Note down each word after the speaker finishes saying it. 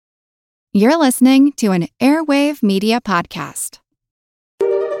You're listening to an Airwave Media Podcast.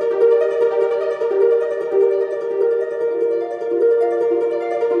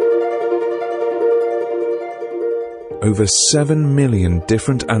 Over 7 million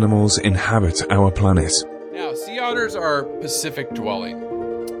different animals inhabit our planet. Now, sea otters are Pacific dwelling,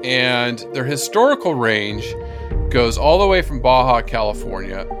 and their historical range goes all the way from Baja,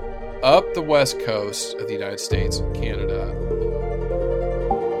 California, up the west coast of the United States and Canada.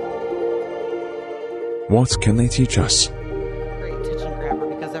 What can they teach us? Great attention grabber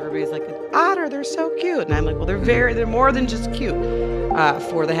because everybody's like, an otter, they're so cute. And I'm like, well, they're more than just cute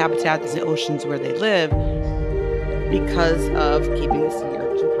for the habitats and the oceans where they live because of keeping the sea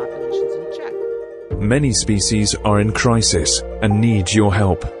urchin populations in check. Many species are in crisis and need your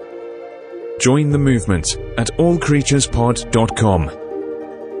help. Join the movement at allcreaturespod.com.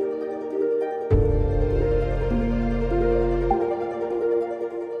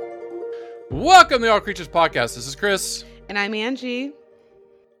 Welcome to the All Creatures Podcast. This is Chris. And I'm Angie.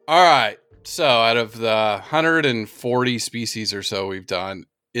 All right. So out of the 140 species or so we've done,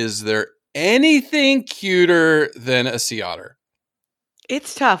 is there anything cuter than a sea otter?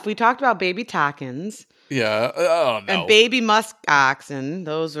 It's tough. We talked about baby takins. Yeah. Oh, no. And baby musk oxen.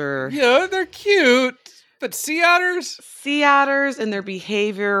 Those are... Yeah, they're cute. But sea otters? Sea otters and their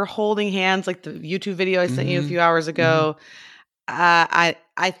behavior, holding hands, like the YouTube video I sent you a few hours ago.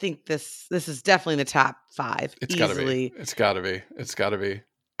 I think this is definitely in the top 5. It's easily. gotta be. It's gotta be.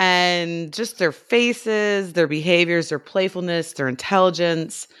 And just their faces, their behaviors, their playfulness, their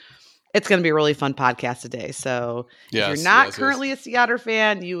intelligence. It's going to be a really fun podcast today. So if you're not currently a sea otter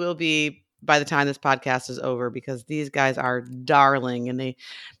fan, you will be by the time this podcast is over because these guys are darling and they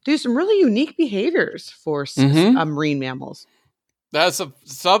do some really unique behaviors for marine mammals. That's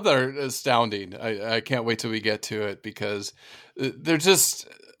some that are astounding. I can't wait till we get to it because they're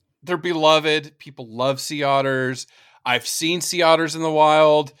beloved. People love sea otters. I've seen sea otters in the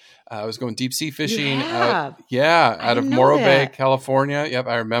wild. I was going deep sea fishing. Out of Morro Bay, California. Yep,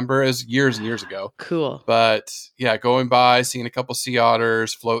 I remember. It was years and years ago. Cool. But yeah, going by, seeing a couple sea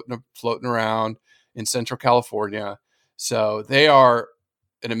otters floating around in Central California. So they are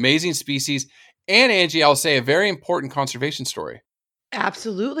an amazing species. And Angie, I'll say a very important conservation story.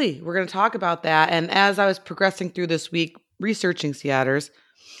 Absolutely. We're going to talk about that. And as I was progressing through this week researching sea otters,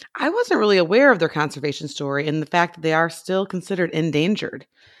 I wasn't really aware of their conservation story and the fact that they are still considered endangered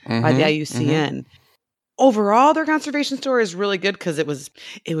by the IUCN. Overall, their conservation story is really good because it was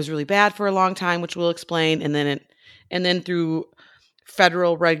really bad for a long time, which we'll explain, and then through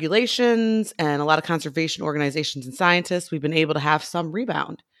federal regulations and a lot of conservation organizations and scientists, we've been able to have some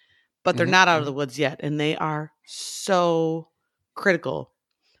rebound, but they're not out of the woods yet, and they are so critical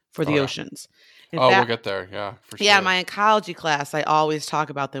for the oceans. We'll get there. Yeah, for sure. Yeah, in my ecology class, I always talk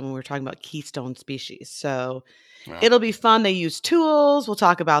about them when we're talking about keystone species. So it'll be fun. They use tools. We'll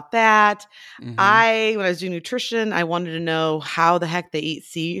talk about that. When I was doing nutrition, I wanted to know how the heck they eat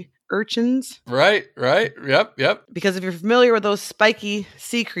sea urchins. Right. Yep. Because if you're familiar with those spiky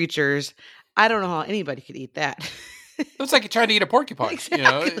sea creatures, I don't know how anybody could eat that. It's like you're trying to eat a porcupine.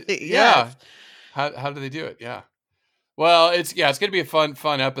 Exactly. Yeah. How do they do it? Yeah. Well, it's going to be a fun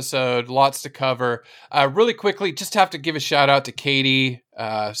episode. Lots to cover. Really quickly, just have to give a shout out to Katie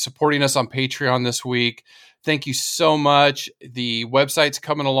supporting us on Patreon this week. Thank you so much. The website's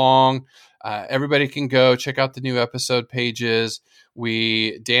coming along. Everybody can go check out the new episode pages.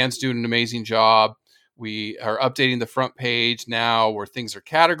 Dan's doing an amazing job. We are updating the front page now where things are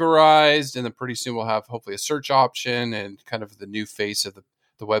categorized, and then pretty soon we'll have hopefully a search option and kind of the new face of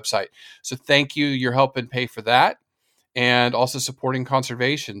the website. So thank you. You're helping pay for that. And also supporting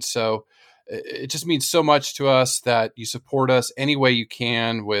conservation. So it just means so much to us that you support us any way you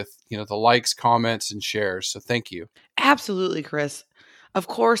can with, the likes, comments, and shares. So thank you. Absolutely, Chris. Of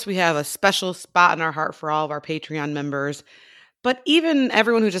course, we have a special spot in our heart for all of our Patreon members. But even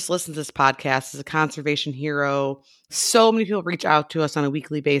everyone who just listens to this podcast is a conservation hero. So many people reach out to us on a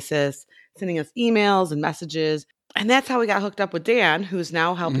weekly basis, sending us emails and messages. And that's how we got hooked up with Dan, who's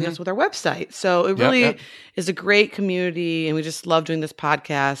now helping us with our website. So it really is a great community, and we just love doing this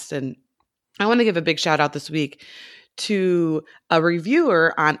podcast. And I want to give a big shout out this week to a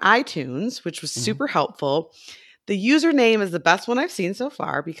reviewer on iTunes, which was super helpful. The username is the best one I've seen so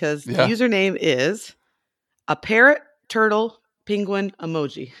far because the username is a parrot, turtle, penguin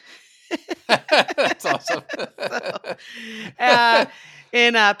emoji. That's awesome.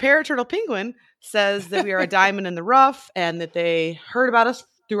 Parrot, turtle, penguin says that we are a diamond in the rough and that they heard about us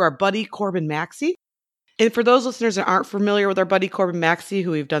through our buddy Corbin Maxey. And for those listeners that aren't familiar with our buddy Corbin Maxey, who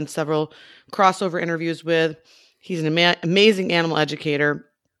we've done several crossover interviews with, he's an amazing animal educator.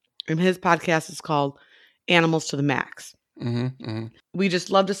 And his podcast is called Animals to the Max. We just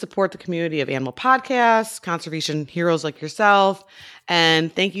love to support the community of animal podcasts, conservation heroes like yourself.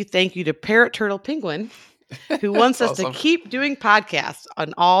 And thank you to Parrot Turtle Penguin, who wants us to keep doing podcasts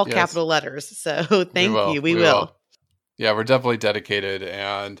on all capital letters. So thank you. We will. Yeah, we're definitely dedicated.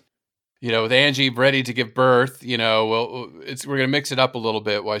 And, with Angie ready to give birth, we're going to mix it up a little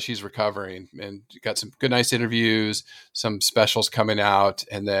bit while she's recovering, and got some good, nice interviews, some specials coming out.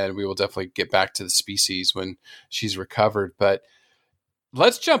 And then we will definitely get back to the species when she's recovered. But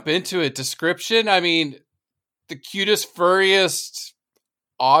let's jump into it. Description. I mean, the cutest, furriest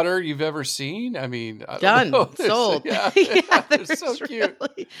otter you've ever seen. I mean, done, sold. Yeah, they're so cute.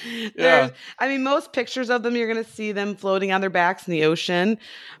 Most pictures of them, you're going to see them floating on their backs in the ocean,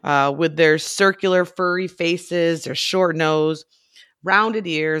 with their circular furry faces, their short nose, rounded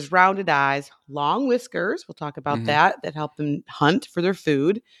ears, rounded eyes, long whiskers. We'll talk about that help them hunt for their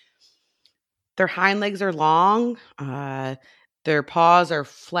food. Their hind legs are long. Their paws are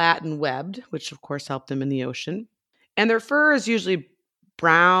flat and webbed, which of course help them in the ocean. And their fur is usually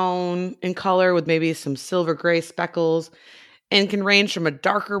brown in color with maybe some silver gray speckles, and can range from a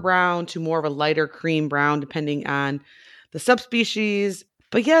darker brown to more of a lighter cream brown, depending on the subspecies.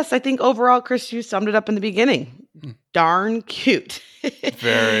 But yes, I think overall, Chris, you summed it up in the beginning. Darn cute.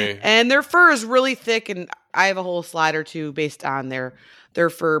 Very. And their fur is really thick, and I have a whole slide or two based on their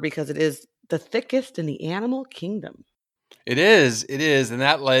fur, because it is the thickest in the animal kingdom. It is. And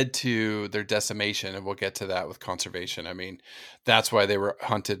that led to their decimation. And we'll get to that with conservation. I mean, that's why they were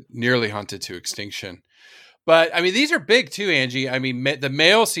nearly hunted to extinction. But I mean, these are big too, Angie. I mean, the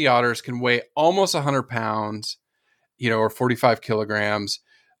male sea otters can weigh almost 100 pounds, or 45 kilograms,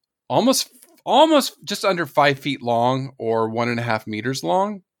 almost just under 5 feet long, or 1.5 meters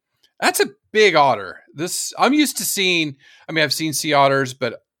long. That's a big otter. I'm used to seeing, I've seen sea otters,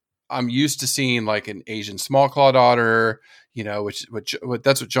 but I'm used to seeing like an Asian small clawed otter, which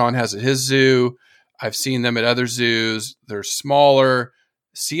that's what John has at his zoo. I've seen them at other zoos. They're smaller.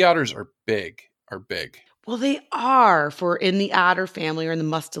 Sea otters are big. Well, they are in the otter family, or in the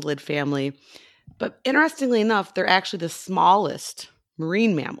mustelid family. But interestingly enough, they're actually the smallest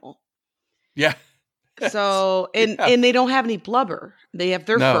marine mammal. Yeah. So, and they don't have any blubber. They have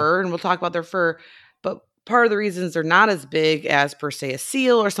their fur, and we'll talk about their fur. But part of the reasons they're not as big as, per se, a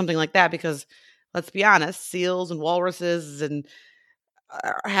seal or something like that, because let's be honest, seals and walruses and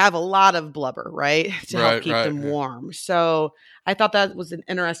have a lot of blubber, right? To help keep them warm. So I thought that was an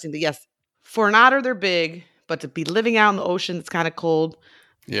interesting, yes, for an otter, they're big, but to be living out in the ocean, it's kind of cold.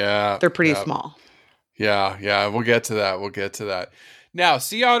 Yeah. They're pretty small. Yeah. We'll get to that. Now,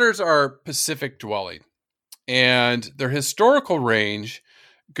 sea otters are Pacific dwelling, and their historical range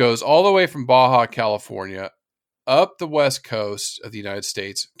goes all the way from Baja, California, up the west coast of the United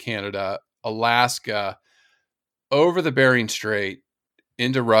States, Canada, Alaska, over the Bering Strait,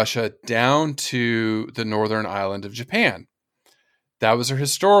 into Russia, down to the northern island of Japan. That was their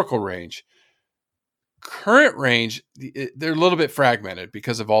historical range. Current range, they're a little bit fragmented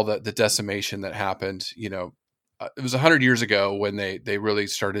because of all the decimation that happened. It was 100 years ago when they really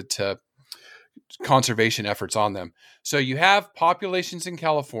started to conservation efforts on them. So you have populations in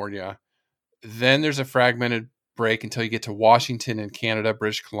California, then there's a fragmented break until you get to Washington and Canada,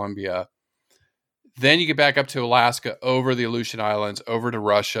 British Columbia. Then you get back up to Alaska, over the Aleutian Islands, over to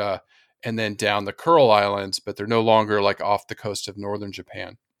Russia, and then down the Kuril Islands, but they're no longer like off the coast of northern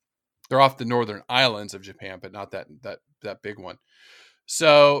Japan. They're off the northern islands of Japan, but not that big one.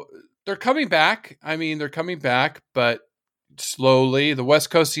 So they're coming back. They're coming back, but slowly. The west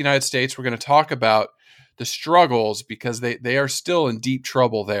coast of the United States, we're going to talk about the struggles, because they are still in deep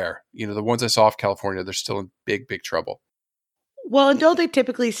trouble there. The ones I saw off California, they're still in big, big trouble. Well, and don't they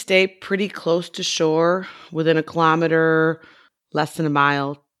typically stay pretty close to shore, within a kilometer, less than a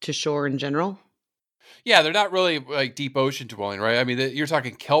mile to shore in general? Yeah, they're not really like deep ocean dwelling, right? You're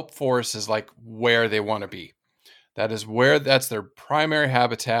talking kelp forests is like where they want to be. That's their primary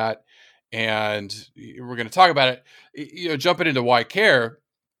habitat. And we're going to talk about it, jumping into why care.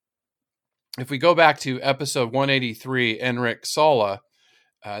 If we go back to episode 183, Enric Sala,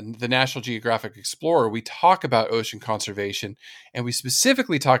 the National Geographic Explorer, we talk about ocean conservation, and we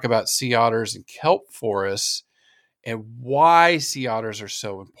specifically talk about sea otters and kelp forests and why sea otters are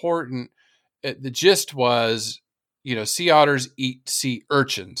so important. The gist was, sea otters eat sea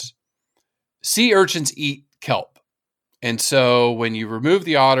urchins. Sea urchins eat kelp. And so when you remove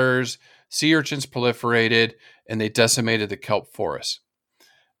the otters, sea urchins proliferated and they decimated the kelp forest.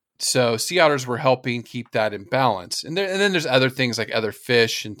 So sea otters were helping keep that in balance. And then there's other things like other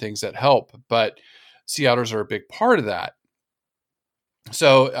fish and things that help, but sea otters are a big part of that.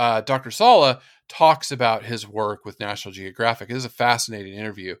 So Dr. Sala talks about his work with National Geographic. It is a fascinating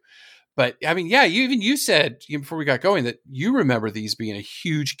interview. But I mean, yeah, you said before we got going that you remember these being a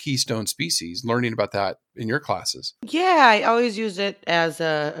huge keystone species, learning about that in your classes. Yeah, I always use it as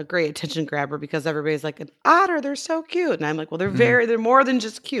a great attention grabber because everybody's like, an otter, they're so cute. And I'm like, well, they're more than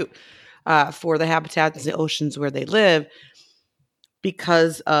just cute for the habitats in the oceans where they live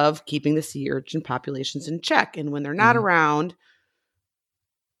because of keeping the sea urchin populations in check. And when they're not around,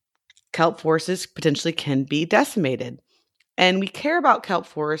 kelp forests potentially can be decimated. And we care about kelp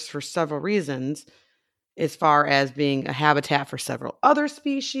forests for several reasons, as far as being a habitat for several other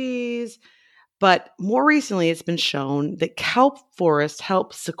species. But more recently, it's been shown that kelp forests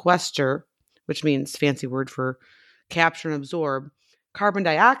help sequester, which means fancy word for capture and absorb, carbon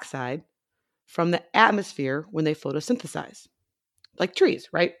dioxide from the atmosphere when they photosynthesize. Like trees,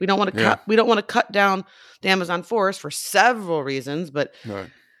 right? We don't want to cut down the Amazon forest for several reasons, but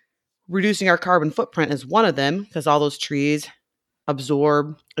reducing our carbon footprint is one of them because all those trees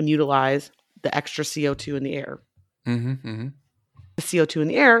absorb and utilize the extra CO2 in the air. The CO2 in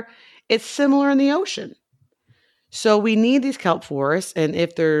the air, it's similar in the ocean. So we need these kelp forests, and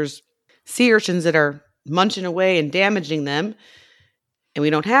if there's sea urchins that are munching away and damaging them, and we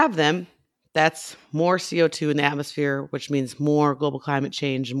don't have them, that's more CO2 in the atmosphere, which means more global climate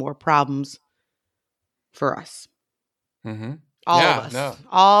change and more problems for us.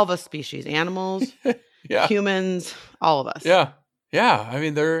 All of us species, animals, humans, all of us. Yeah. I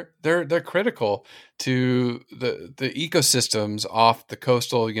mean, they're critical to the ecosystems off the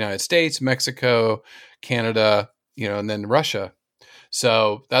coastal United States, Mexico, Canada, and then Russia.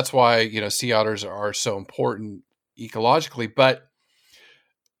 So that's why, sea otters are so important ecologically. But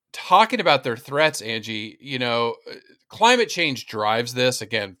talking about their threats, Angie, climate change drives this.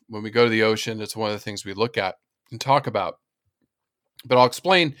 Again, when we go to the ocean, it's one of the things we look at and talk about. But I'll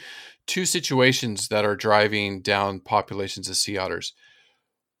explain two situations that are driving down populations of sea otters.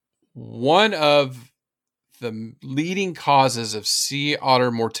 One of the leading causes of sea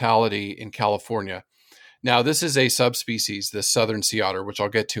otter mortality in California. Now, this is a subspecies, the southern sea otter, which I'll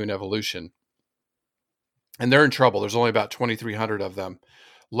get to in evolution. And they're in trouble. There's only about 2,300 of them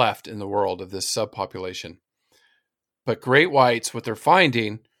left in the world of this subpopulation. But great whites, what they're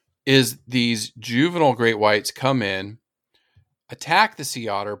finding is these juvenile great whites come in, attack the sea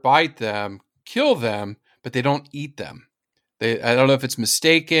otter, bite them, kill them, but they don't eat them. I don't know if it's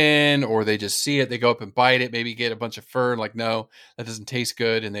mistaken or they just see it. They go up and bite it, maybe get a bunch of fur. Like, no, that doesn't taste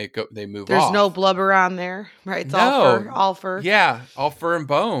good, and they move off. There's no blubber on there, right? It's all fur. Yeah, all fur and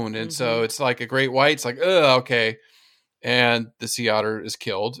bone, and so it's like a great white. It's like, ugh, okay, and the sea otter is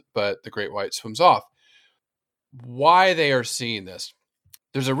killed, but the great white swims off. Why they are seeing this?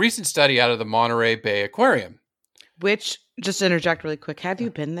 There's a recent study out of the Monterey Bay Aquarium. Which, just to interject really quick, have you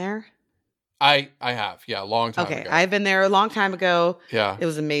been there? I have, a long time ago. Okay, I've been there a long time ago. Yeah. It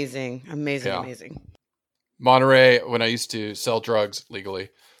was amazing. Amazing. Monterey, when I used to sell drugs legally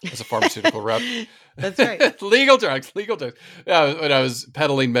as a pharmaceutical rep. That's right. Legal drugs. Yeah, when I was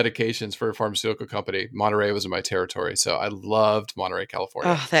peddling medications for a pharmaceutical company, Monterey was in my territory. So I loved Monterey,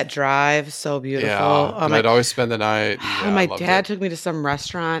 California. Oh, that drive, so beautiful. Yeah, and I'd always spend the night. My dad took me to some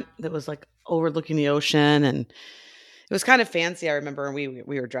restaurant that was like overlooking the ocean, and it was kind of fancy. I remember, and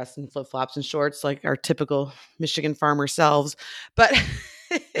we were dressed in flip flops and shorts, like our typical Michigan farmer selves. But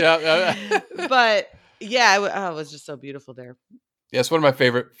but yeah, it was just so beautiful there. Yeah, it's one of my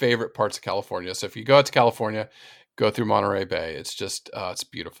favorite parts of California. So if you go out to California, go through Monterey Bay. It's just it's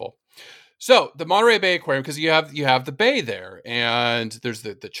beautiful. So the Monterey Bay Aquarium, because you have the bay there, and there's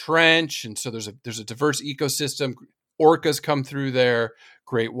the trench, and so there's a diverse ecosystem. Orcas come through there.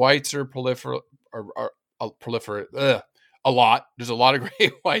 Great whites are proliferate a lot. There's a lot of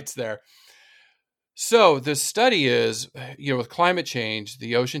great whites there. So the study is, with climate change,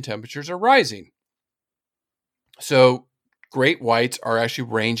 the ocean temperatures are rising. So great whites are actually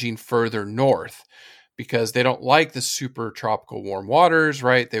ranging further north because they don't like the super tropical warm waters,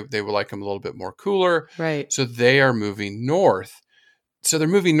 right? They would like them a little bit more cooler. Right. So they are moving north. So they're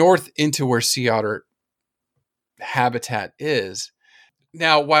moving north into where sea otter habitat is.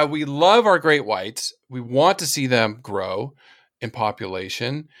 Now, while we love our great whites, we want to see them grow in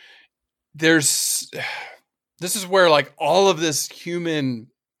population. This is where like all of this human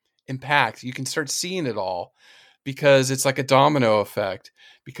impact, you can start seeing it all because it's like a domino effect.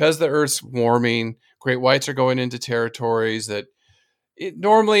 Because the Earth's warming, great whites are going into territories that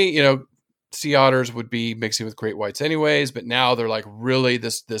normally, sea otters would be mixing with great whites anyways, but now they're like really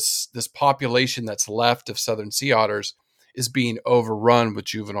this population that's left of southern sea otters is being overrun with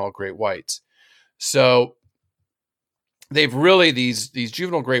juvenile great whites. So they've really, these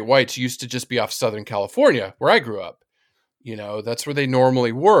juvenile great whites used to just be off Southern California, where I grew up. That's where they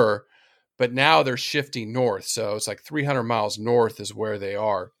normally were. But now they're shifting north. So it's like 300 miles north is where they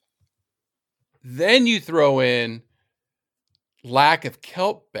are. Then you throw in lack of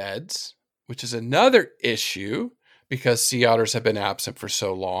kelp beds, which is another issue because sea otters have been absent for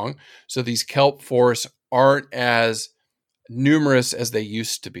so long. So these kelp forests aren't as numerous as they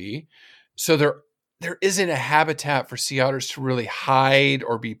used to be. So there isn't a habitat for sea otters to really hide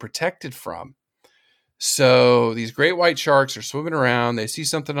or be protected from. So these great white sharks are swimming around. They see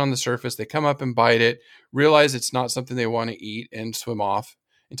something on the surface. They come up and bite it, realize it's not something they want to eat, and swim off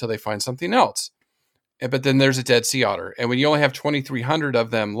until they find something else. But then there's a dead sea otter. And when you only have 2,300 of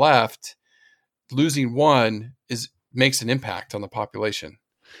them left, losing one makes an impact on the population.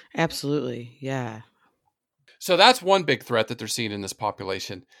 Absolutely. Yeah. So that's one big threat that they're seeing in this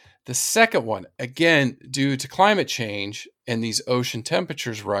population. The second one, again, due to climate change and these ocean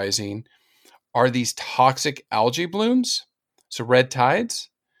temperatures rising, are these toxic algae blooms, so red tides.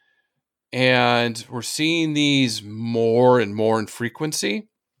 And we're seeing these more and more in frequency.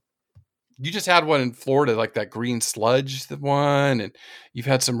 You just had one in Florida, like that green sludge one, and you've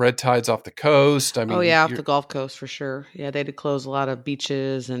had some red tides off the coast. I mean, off the Gulf Coast for sure. Yeah, they had to close a lot of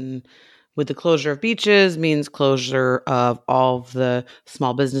beaches, and with the closure of beaches means closure of all of the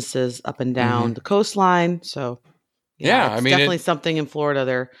small businesses up and down the coastline. So yeah, it's definitely something in Florida.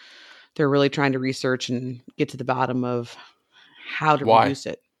 They're really trying to research and get to the bottom of how to reduce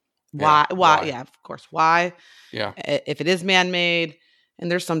it. Why? Yeah, of course. Why? Yeah. If it is man-made,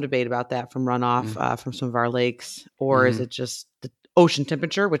 and there's some debate about that from runoff from some of our lakes, or is it just the ocean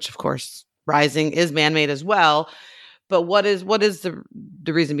temperature, which of course rising is man-made as well. But what is the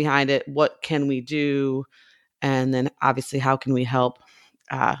reason behind it? What can we do? And then obviously, how can we help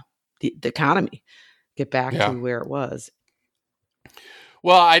the economy get back to where it was?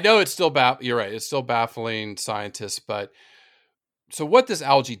 Well, I know it's still you're right. It's still baffling scientists, but so what this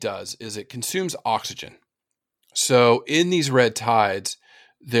algae does is it consumes oxygen. So in these red tides,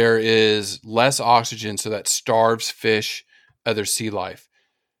 there is less oxygen, so that starves fish, other sea life.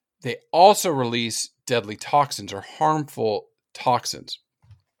 They also release deadly toxins or harmful toxins.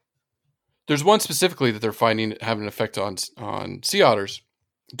 There's one specifically that they're finding having an effect on sea otters.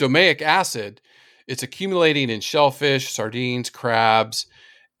 Domatic acid. It's accumulating in shellfish, sardines, crabs,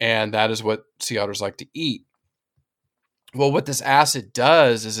 and that is what sea otters like to eat. Well, what this acid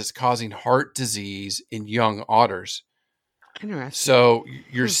does is it's causing heart disease in young otters. Interesting. So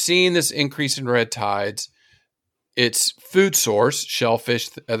you're seeing this increase in red tides. Its food source, shellfish,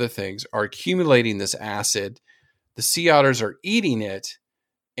 other things, are accumulating this acid. The sea otters are eating it,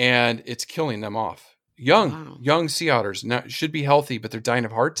 and it's killing them off. Young sea otters should be healthy, but they're dying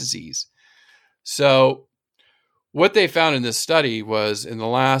of heart disease. So what they found in this study was in the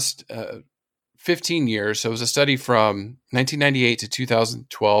last 15 years, so it was a study from 1998 to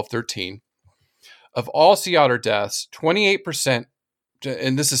 2012-13, of all sea otter deaths, 28%,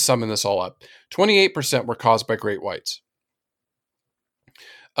 and this is summing this all up, 28% were caused by great whites.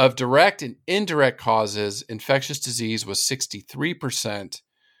 Of direct and indirect causes, infectious disease was 63%,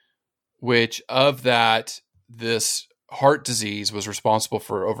 which of that, this heart disease was responsible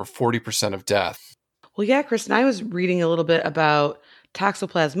for over 40% of death. Well, yeah, Kristen, I was reading a little bit about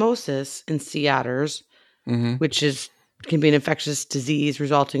toxoplasmosis in sea otters, which can be an infectious disease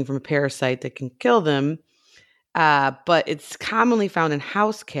resulting from a parasite that can kill them. But it's commonly found in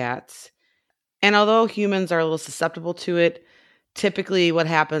house cats. And although humans are a little susceptible to it, typically what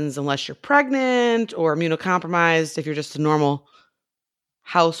happens unless you're pregnant or immunocompromised, if you're just a normal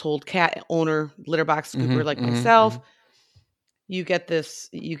household cat owner, litter box scooper like myself, you get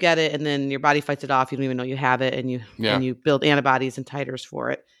it, and then your body fights it off. You don't even know you have it, and you build antibodies and titers for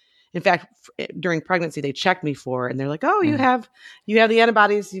it. In fact, during pregnancy, they checked me for it, and they're like, "Oh, you have the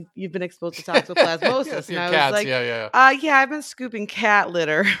antibodies. You've been exposed to toxoplasmosis." And I was cats, like, yeah, I've been scooping cat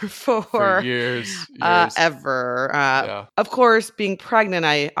litter for years. Ever. Of course, being pregnant,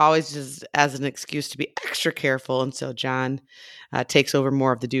 I always just as an excuse to be extra careful, and so John takes over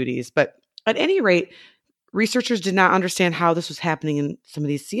more of the duties. But at any rate, researchers did not understand how this was happening in some of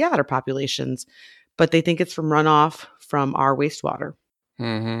these sea otter populations, but they think it's from runoff from our wastewater.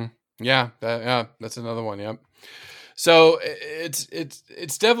 Yeah, that's another one. Yep. So it's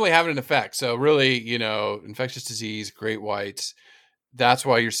definitely having an effect. So really, infectious disease, great whites. That's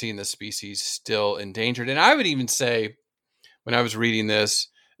why you're seeing this species still endangered. And I would even say, when I was reading this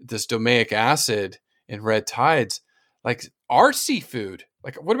domatic acid in red tides, like our seafood,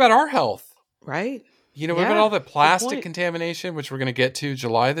 like what about our health? Right. What about all the plastic contamination, which we're going to get to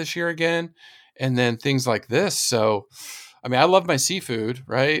July this year again, and then things like this. So I mean, I love my seafood,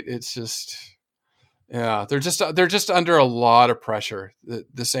 right? It's just, yeah, they're just under a lot of pressure.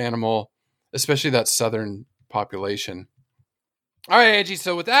 This animal, especially that southern population. All right, Angie.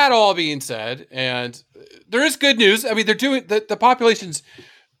 So with that all being said, and there is good news. I mean, they're doing the population's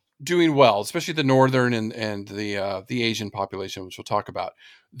doing well, especially the northern and the Asian population, which we'll talk about.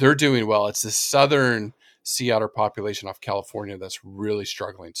 They're doing well. It's the southern sea otter population off California that's really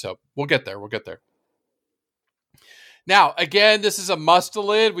struggling. So we'll get there. We'll get there. Now, again, this is a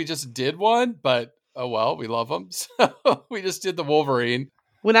mustelid. We just did one, but oh well, we love them. So we just did the Wolverine.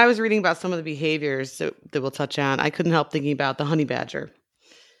 When I was reading about some of the behaviors that we'll touch on, I couldn't help thinking about the honey badger.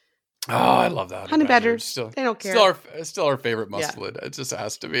 Oh, I love that. Honey badger. They don't care. Still our favorite mustelid. Yeah. It just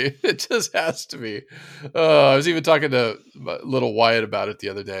has to be. It just has to be. I was even talking to little Wyatt about it the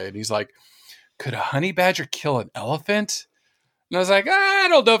other day, and he's like, could a honey badger kill an elephant? And I was like, I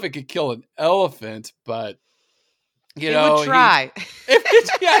don't know if it could kill an elephant, but you know, would try.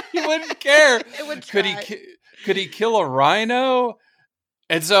 He wouldn't care. It would try. Could he kill a rhino?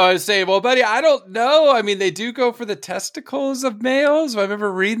 And so I was saying, well, buddy, I don't know. I mean, they do go for the testicles of males. I remember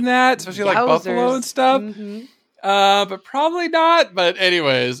reading that, especially like buffalo and stuff. Mm-hmm. But probably not. But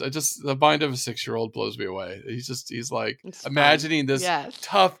anyways, the mind of a 6-year-old blows me away. He's like imagining this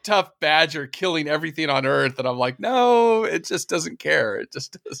tough badger killing everything on earth. And I'm like, no, it just doesn't care. It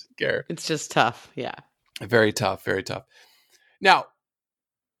just doesn't care. It's just tough. Yeah. Very tough. Very tough. Now,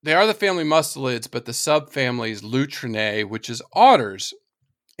 they are the family mustelids, but the subfamily is Lutrinae, which is otters.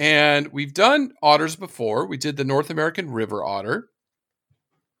 And we've done otters before. We did the North American river otter.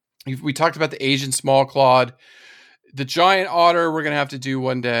 We talked about the Asian small clawed. The giant otter we're going to have to do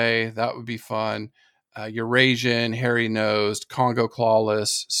one day. That would be fun. Eurasian, hairy-nosed, Congo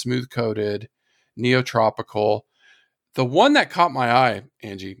clawless, smooth-coated, neotropical. The one that caught my eye,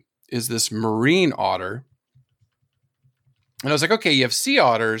 Angie, is this marine otter. And I was like, okay, you have sea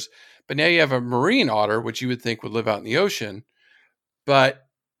otters, but now you have a marine otter, which you would think would live out in the ocean. But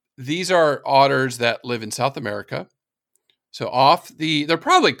these are otters that live in South America. So they're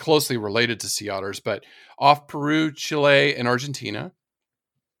probably closely related to sea otters, but off Peru, Chile, and Argentina.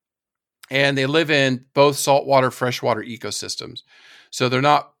 And they live in both saltwater, freshwater ecosystems. So they're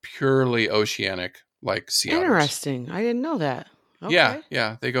not purely oceanic like sea otters. Interesting. I didn't know that. Okay.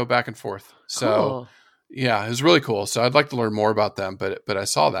 Yeah. They go back and forth. So cool. Yeah, it was really cool. So I'd like to learn more about them, but I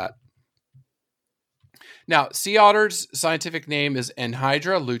saw that. Now, sea otter's scientific name is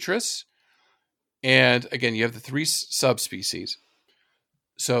Enhydra lutris. And again, you have the 3 subspecies.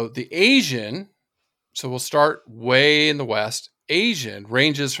 So the Asian, so we'll start way in the west. Asian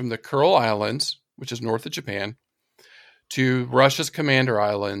ranges from the Kuril Islands, which is north of Japan, to Russia's Commander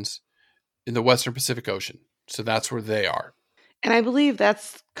Islands in the Western Pacific Ocean. So that's where they are. And I believe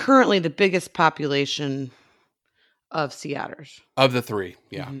that's currently the biggest population of sea otters. Of the 3,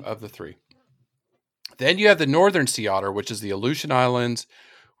 yeah, of the 3. Then you have the northern sea otter, which is the Aleutian Islands,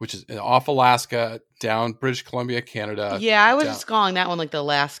 which is off Alaska, down British Columbia, Canada. Yeah, I was just calling that one like the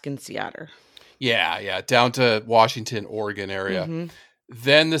Alaskan sea otter. Yeah, down to Washington, Oregon area. Mm-hmm.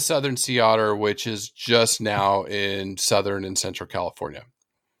 Then the southern sea otter, which is just now in southern and central California.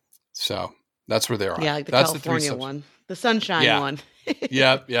 So that's where they are. Yeah, like that's California one. The sunshine one.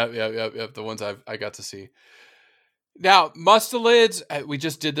 Yep. The ones I got to see. Now, mustelids, we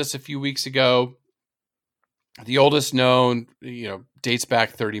just did this a few weeks ago. The oldest known, dates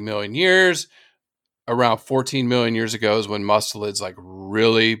back 30 million years. Around 14 million years ago is when mustelids like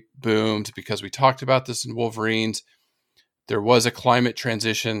really boomed, because we talked about this in Wolverines. There was a climate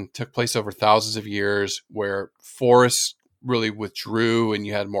transition, took place over thousands of years, where forests really withdrew and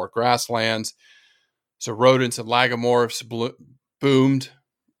you had more grasslands. So rodents and lagomorphs boomed,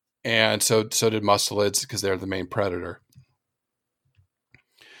 and so did mustelids, because they're the main predator.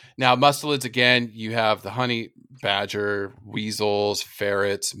 Now, mustelids, again, you have the honey badger, weasels,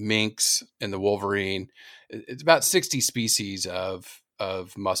 ferrets, minks, and the wolverine. It's about 60 species of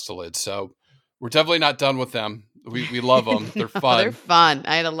mustelids. So we're definitely not done with them. We love them. They're fun. They're fun.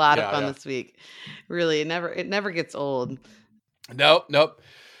 I had a lot of fun this week. Really, it never gets old. Nope.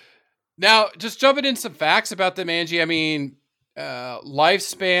 Now, just jumping in some facts about them, Angie. I mean,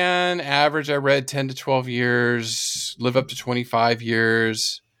 lifespan average, I read 10 to 12 years, live up to 25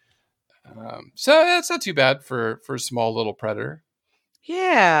 years. So that's not too bad for a small little predator.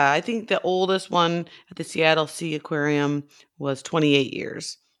 Yeah, I think the oldest one at the Seattle Sea Aquarium was 28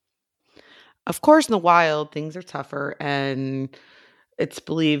 years. Of course, in the wild, things are tougher, and it's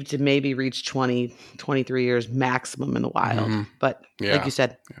believed to maybe reach 20, 23 years maximum in the wild. Mm-hmm. But like you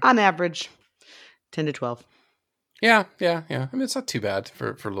said, on average, 10 to 12. Yeah. I mean, it's not too bad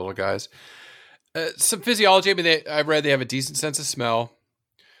for little guys. Some physiology. I mean, I've read they have a decent sense of smell.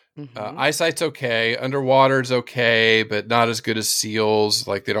 Eyesight's okay. Underwater's okay, but not as good as seals.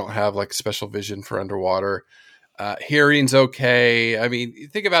 Like they don't have like special vision for underwater. Hearing's okay. I mean, you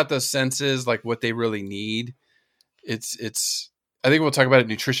think about those senses, like what they really need. It's. I think we'll talk about it in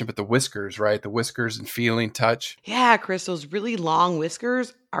nutrition, but the whiskers, right? The whiskers and feeling, touch. Yeah, Chris, those really long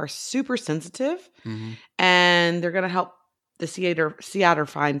whiskers are super sensitive, and they're going to help the sea otter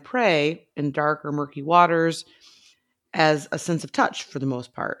find prey in dark or murky waters as a sense of touch for the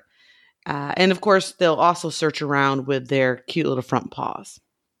most part. And of course, they'll also search around with their cute little front paws.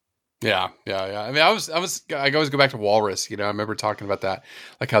 Yeah. I mean, I always go back to walrus. I remember talking about that,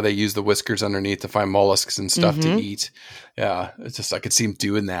 like how they use the whiskers underneath to find mollusks and stuff to eat. Yeah, it's just I could see them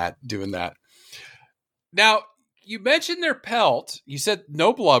doing that. Now, you mentioned their pelt. You said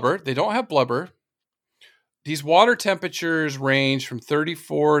no blubber. They don't have blubber. These water temperatures range from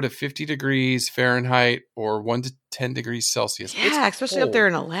 34 to 50 degrees Fahrenheit or 1 to 10 degrees Celsius. Yeah, especially up there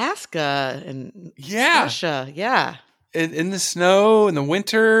in Alaska and Russia. Yeah. In the snow in the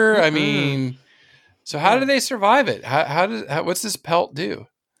winter. I mean, so how do they survive it? What's this pelt do?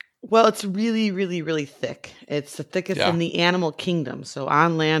 Well, it's really, really, really thick. It's the thickest in the animal kingdom. So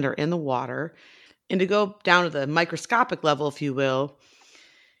on land or in the water. And to go down to the microscopic level, if you will,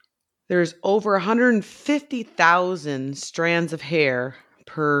 there's over 150,000 strands of hair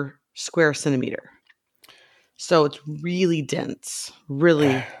per square centimeter. So it's really dense,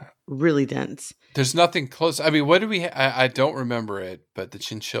 really, really dense. There's nothing close. I mean, what do we I don't remember it, but the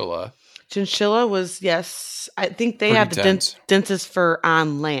chinchilla. Chinchilla was, yes. I think they have the densest fur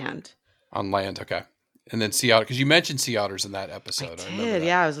on land. On land, okay. And then sea otter, because you mentioned sea otters in that episode. I did,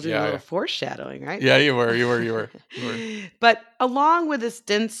 I was doing a little foreshadowing, right? Yeah, you were. But along with this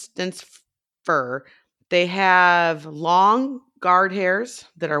dense fur, they have long guard hairs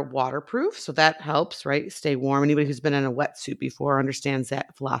that are waterproof. So that helps, right? Stay warm. Anybody who's been in a wetsuit before understands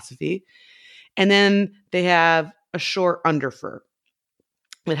that philosophy. And then they have a short underfur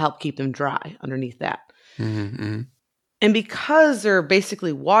that help keep them dry underneath that. And because they're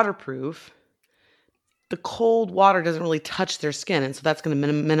basically waterproof, the cold water doesn't really touch their skin. And so that's going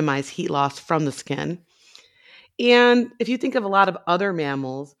to minimize heat loss from the skin. And if you think of a lot of other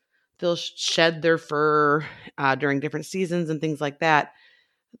mammals, they'll shed their fur during different seasons and things like that.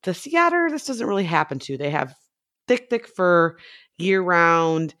 The sea otter, this doesn't really happen to. They have thick fur year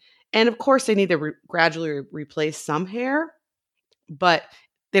round. And of course, they need to gradually replace some hair, but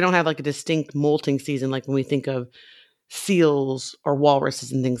they don't have like a distinct molting season like when we think of seals or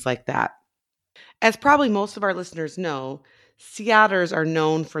walruses and things like that. As probably most of our listeners know, sea otters are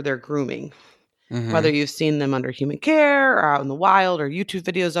known for their grooming. Whether you've seen them under human care or out in the wild or YouTube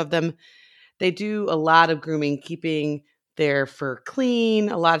videos of them, they do a lot of grooming, keeping their fur clean.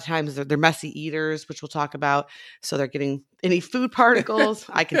 A lot of times they're messy eaters, which we'll talk about. So they're getting any food particles.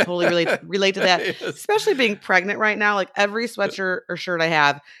 I can totally relate to that, Yes. Especially being pregnant right now. Like every sweatshirt or shirt I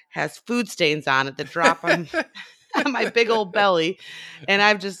have has food stains on it that drop on my big old belly. And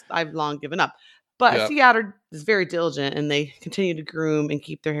I've long given up. But sea otter is very diligent, and they continue to groom and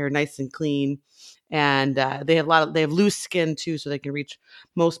keep their hair nice and clean. And they have loose skin too, so they can reach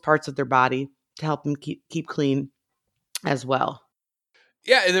most parts of their body to help them keep clean as well.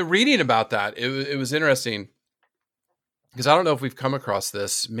 Yeah, and then reading about that, it was interesting because I don't know if we've come across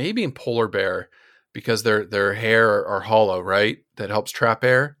this. Maybe in polar bear, because their hair are hollow, right? That helps trap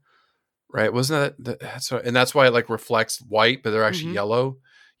air, right? Wasn't that? And that's why it like reflects white, but they're actually yellow.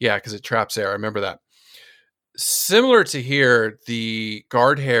 Yeah, because it traps air. I remember that. Similar to here, the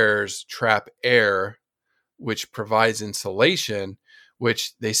guard hairs trap air, which provides insulation,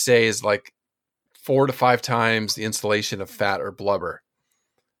 which they say is like 4 to 5 times the insulation of fat or blubber.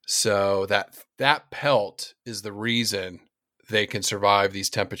 So that pelt is the reason they can survive these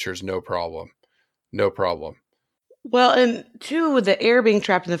temperatures, no problem. Well, and too, with the air being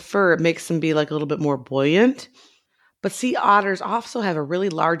trapped in the fur, it makes them be like a little bit more buoyant. But sea otters also have a really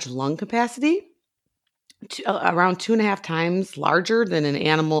large lung capacity, around 2.5 times larger than an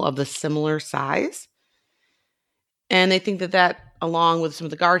animal of the similar size. And they think that along with some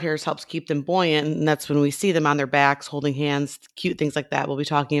of the guard hairs helps keep them buoyant. And that's when we see them on their backs, holding hands, cute things like that. We'll be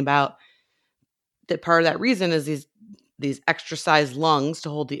talking about that. Part of that reason is these extra sized lungs to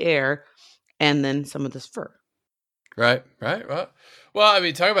hold the air, and then some of this fur. Right. Well, I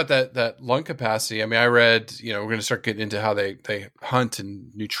mean, talking about that lung capacity, I mean, I read, we're going to start getting into how they hunt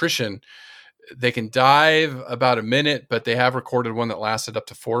and nutrition. They can dive about a minute, but they have recorded one that lasted up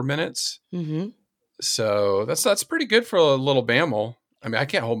to 4 minutes. So that's pretty good for a little mammal. I mean, I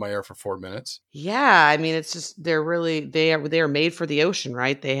can't hold my air for 4 minutes. Yeah. I mean, it's just, they are made for the ocean,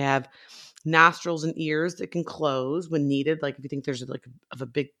 right? They have nostrils and ears that can close when needed, like if you think there's like a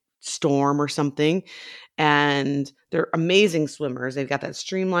big storm or something. And they're amazing swimmers. They've got that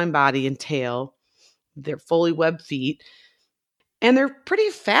streamlined body and tail. They're fully webbed feet. And they're pretty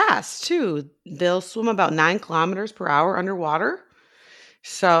fast too. They'll swim about 9 kilometers per hour underwater.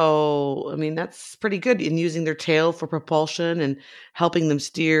 So, I mean, that's pretty good in using their tail for propulsion and helping them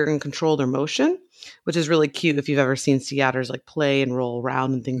steer and control their motion, which is really cute if you've ever seen sea otters like play and roll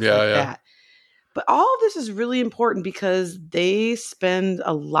around and things like that. But all of this is really important because they spend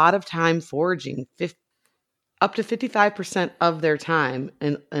a lot of time foraging. Up to 55% of their time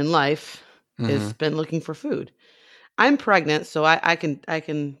in life is spent looking for food. I'm pregnant, so I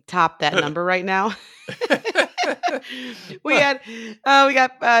can top that number right now.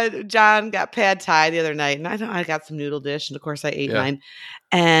 John got pad thai the other night, and I got some noodle dish, and of course I ate mine,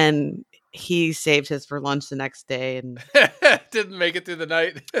 and he saved his for lunch the next day, and didn't make it through the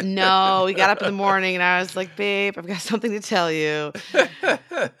night. No, we got up in the morning, and I was like, "Babe, I've got something to tell you."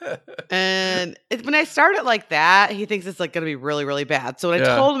 And when I start it like that, he thinks it's like going to be really, really bad. So when I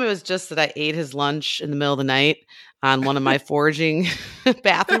told him it was just that I ate his lunch in the middle of the night on one of my foraging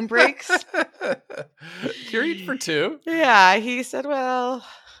bathroom breaks. You're eating for 2. Yeah, he said, well,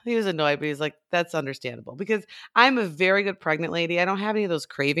 he was annoyed, but he's like, that's understandable because I'm a very good pregnant lady. I don't have any of those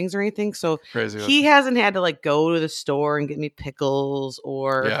cravings or anything. So he hasn't had to like go to the store and get me pickles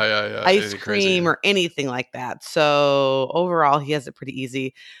or ice cream or anything like that. So overall, he has it pretty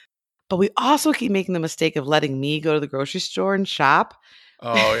easy. But we also keep making the mistake of letting me go to the grocery store and shop.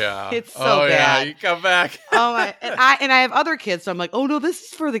 Oh yeah, it's so bad. Yeah, you come back. Oh my, and I have other kids, so I'm like, oh no, this is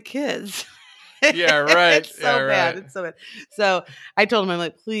for the kids. Yeah, right. It's so bad. It's so bad. So I told him, I'm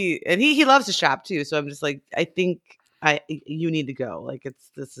like, please, and he loves to shop too. So I'm just like, I think you need to go. Like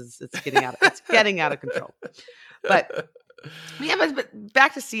it's getting out of control. But but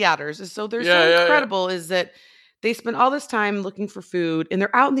back to sea otters. So they're so incredible is that they spend all this time looking for food, and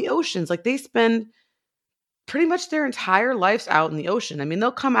they're out in the oceans. Like they spend pretty much their entire lives out in the ocean. I mean,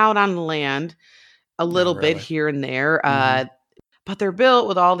 they'll come out on the land a little bit here and there, but they're built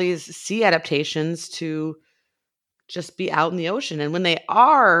with all these sea adaptations to just be out in the ocean. And when they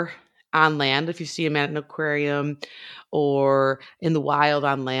are on land, if you see them at an aquarium or in the wild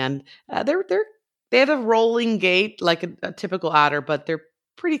on land, they have a rolling gait like a typical otter, but they're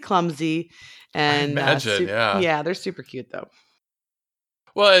pretty clumsy. And I imagine, they're super cute though.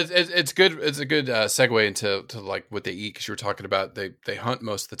 Well, it's good. It's a good segue into like what they eat because you were talking about they hunt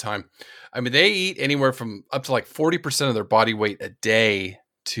most of the time. I mean, they eat anywhere from up to like 40% of their body weight a day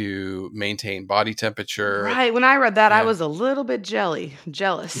to maintain body temperature. Right. When I read that, I was a little bit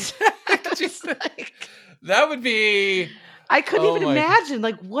jealous. That would be. I couldn't even imagine.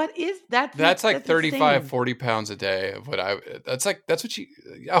 Like, what is that? That's like 35, 40 pounds a day of what that's what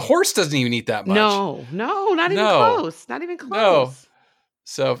a horse doesn't even eat that much. No, not even close. Not even close. No.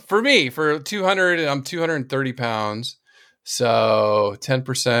 So for me, for 200, I'm 230 pounds. So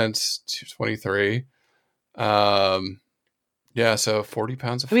 10%, 23. So 40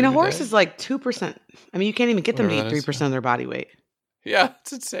 pounds of food. I mean, a horse is like 2%. I mean, you can't even get them to eat 3% of their body weight. Yeah,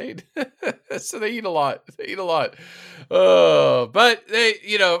 it's insane. So they eat a lot. But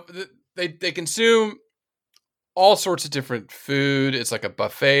they consume all sorts of different food. It's like a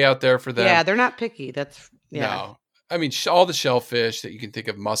buffet out there for them. Yeah, they're not picky. No. I mean, all the shellfish that you can think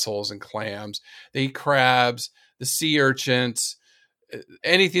of, mussels and clams. They eat crabs, the sea urchins,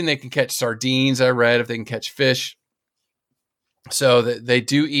 anything they can catch. Sardines, I read, if they can catch fish. So they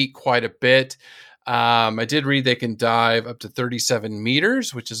do eat quite a bit. I did read they can dive up to 37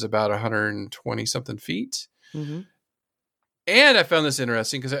 meters, which is about 120 something feet. Mm-hmm. And I found this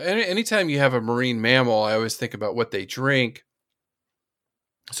interesting because anytime you have a marine mammal, I always think about what they drink.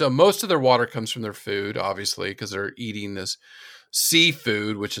 So most of their water comes from their food, obviously, because they're eating this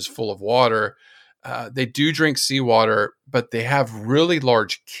seafood, which is full of water. They do drink seawater, but they have really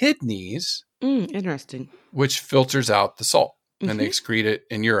large kidneys. Interesting. Which filters out the salt, and they excrete it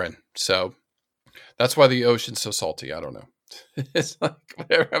in urine. So that's why the ocean's so salty. I don't know. It's like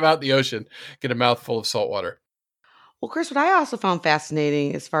whenever I'm out in the ocean, get a mouthful of salt water. Well, Chris, what I also found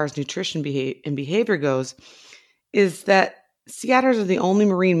fascinating as far as nutrition and behavior goes is that sea otters are the only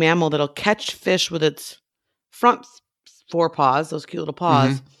marine mammal that'll catch fish with its front forepaws, those cute little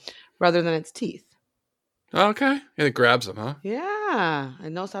paws, rather than its teeth. Okay. Yeah, it grabs them, huh? Yeah.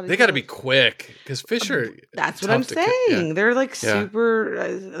 It knows how to. They got to be quick because fish are. That's what I'm saying. They're like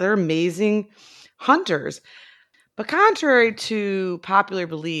they're amazing hunters. But contrary to popular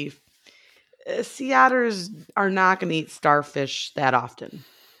belief, sea otters are not going to eat starfish that often.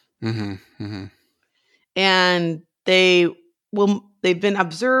 And they will they've been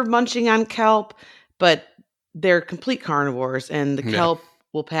observed munching on kelp, but they're complete carnivores, and the Yeah. kelp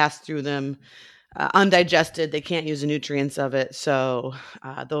will pass through them undigested. They can't use the nutrients of it. So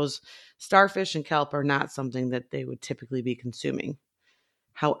those starfish and kelp are not something that they would typically be consuming.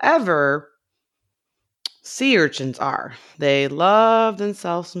 However, sea urchins are. They love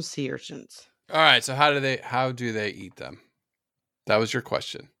themselves some sea urchins. All right. So how do they eat them? That was your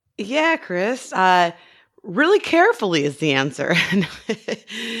question. Yeah, Chris. Really carefully is the answer.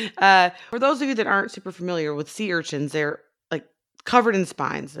 For those of you that aren't super familiar with sea urchins, they're like covered in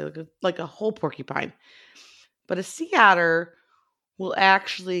spines, like a whole porcupine. But a sea otter will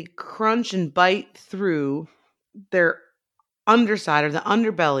actually crunch and bite through their underside or the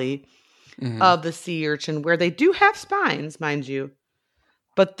underbelly of the sea urchin, where they do have spines, mind you,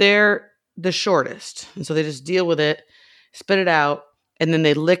 but they're the shortest. And so they just deal with it, spit it out, and then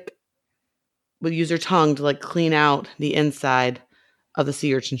they will use their tongue to like clean out the inside of the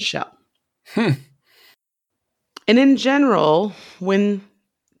sea urchin shell. And in general, when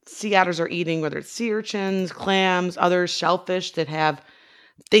sea otters are eating, whether it's sea urchins, clams, other shellfish that have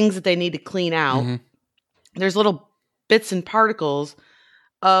things that they need to clean out, there's little bits and particles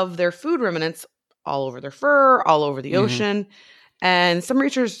of their food remnants all over their fur, all over the ocean. And some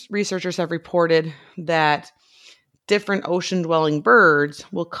researchers have reported that different ocean-dwelling birds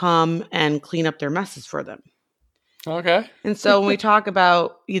will come and clean up their messes for them. Okay. And so when we talk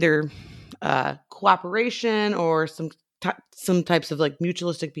about either cooperation or some types of like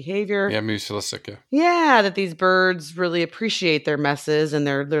mutualistic behavior. Yeah, mutualistic. Yeah. Yeah, that these birds really appreciate their messes, and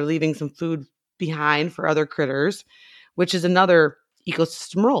they're leaving some food behind for other critters, which is another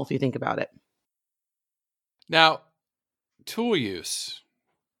ecosystem role if you think about it. Now, tool use.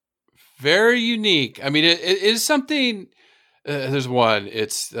 Very unique. I mean, it is something. There's one.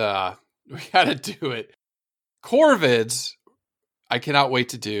 It's we got to do it. Corvids. I cannot wait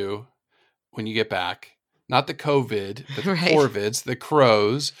to do when you get back. Not the COVID, but the corvids, the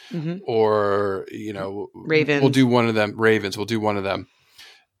crows, or ravens. We'll do one of them. Ravens. We'll do one of them.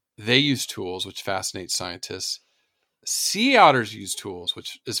 They use tools, which fascinates scientists. Sea otters use tools,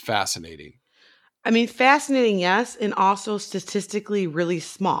 which is fascinating. I mean, fascinating, yes, and also statistically really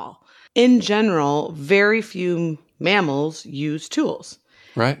small. In general, very few mammals use tools.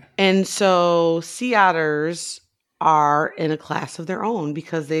 Right. And so sea otters are in a class of their own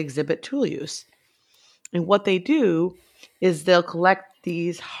because they exhibit tool use. And what they do is they'll collect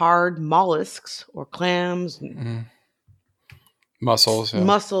these hard mollusks or clams,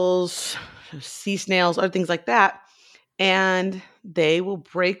 mussels, sea snails, other things like that. And they will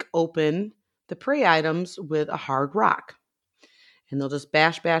break open the prey items with a hard rock. And they'll just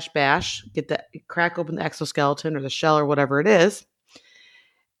bash, crack open the exoskeleton or the shell or whatever it is.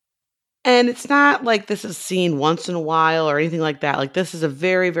 And it's not like this is seen once in a while or anything like that. Like this is a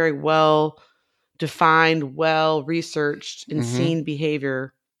very, very well-defined, well-researched and seen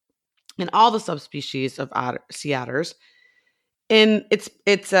behavior in all the subspecies of sea otters. And it's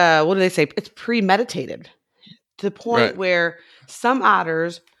what do they say? It's premeditated to the point where some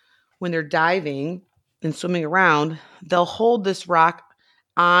otters, when they're diving and swimming around, they'll hold this rock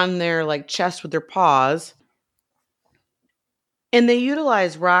on their like chest with their paws. And they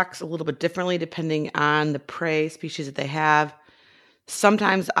utilize rocks a little bit differently depending on the prey species that they have.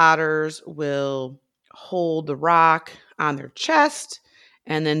 Sometimes otters will hold the rock on their chest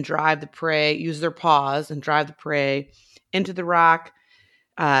and then drive the prey, use their paws and drive the prey into the rock.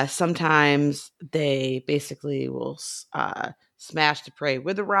 Sometimes they basically will smash the prey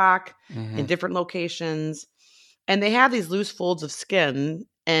with a rock in different locations. And they have these loose folds of skin,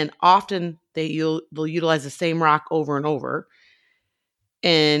 and often they'll utilize the same rock over and over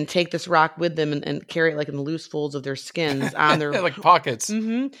and take this rock with them and carry it like in the loose folds of their skins on their like pockets.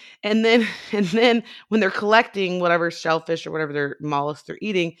 And then when they're collecting whatever shellfish or whatever their mollusks they're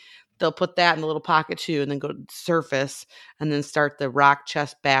eating, they'll put that in the little pocket too, and then go to the surface and then start the rock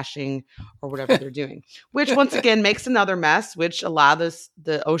chest bashing or whatever they're doing, which once again makes another mess, which a lot of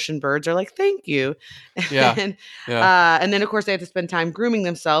the ocean birds are like, thank you. And then of course they have to spend time grooming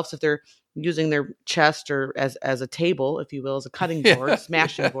themselves if they're using their chest or as a table, if you will, as a cutting board,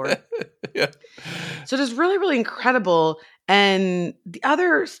 smashing board. So it is really, really incredible. And the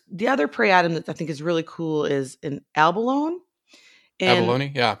other prey item that I think is really cool is an abalone.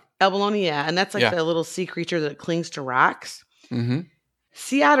 Abalone, yeah. Abalone, yeah. And that's like the little sea creature that clings to rocks.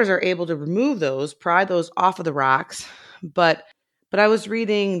 Sea otters are able to remove those, pry those off of the rocks. But I was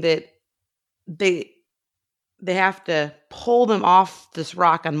reading that they have to pull them off this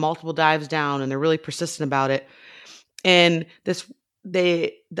rock on multiple dives down, and they're really persistent about it. And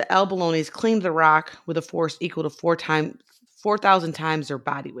the abalones cling to the rock with a force equal to 4,000 times their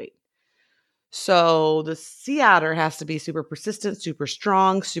body weight. So the sea otter has to be super persistent, super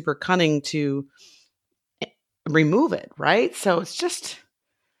strong, super cunning to remove it, right? So it's just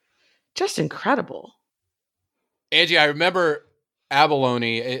incredible. Angie, I remember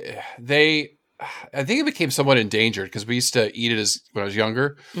abalone. I think it became somewhat endangered because we used to eat it when I was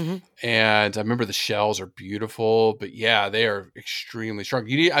younger. Mm-hmm. And I remember the shells are beautiful, but yeah, they are extremely strong.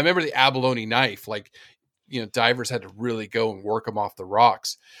 I remember the abalone knife, like, divers had to really go and work them off the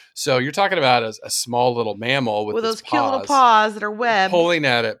rocks. So you're talking about a small little mammal with those cute little paws that are webbed, pulling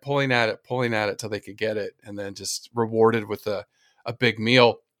at it till they could get it, and then just rewarded with a big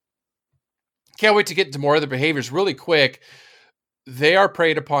meal. Can't wait to get into more of the behaviors really quick. They are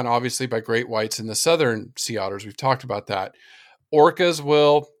preyed upon, obviously, by great whites and the southern sea otters. We've talked about that. Orcas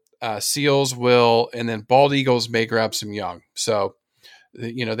will, seals will, and then bald eagles may grab some young. So,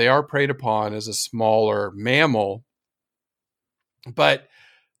 they are preyed upon as a smaller mammal. But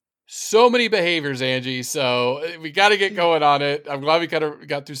so many behaviors, Angie. So we got to get going on it. I'm glad we kind of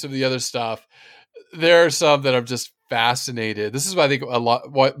got through some of the other stuff. There are some that I'm just fascinated. This is why I think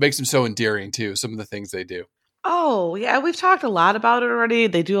what makes them so endearing too. Some of the things they do. Oh, yeah. We've talked a lot about it already.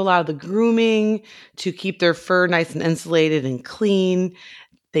 They do a lot of the grooming to keep their fur nice and insulated and clean.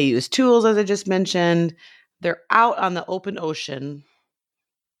 They use tools, as I just mentioned. They're out on the open ocean,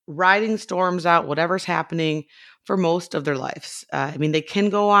 riding storms out, whatever's happening for most of their lives. They can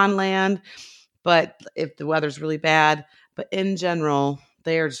go on land, but if the weather's really bad, but in general,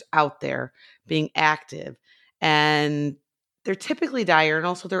 they're just out there being active. And they're typically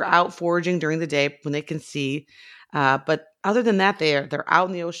diurnal, so they're out foraging during the day when they can see. But other than that, they're out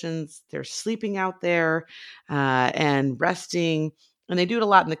in the oceans. They're sleeping out there and resting. And they do it a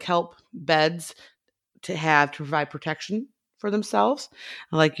lot in the kelp beds to provide protection for themselves,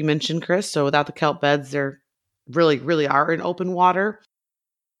 like you mentioned, Chris. So without the kelp beds, they're really, really are in open water.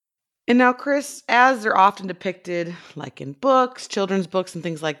 And now, Chris, as they're often depicted, like in books, children's books and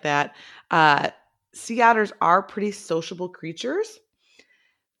things like that, sea otters are pretty sociable creatures.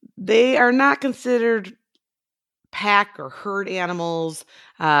 They are not considered pack or herd animals,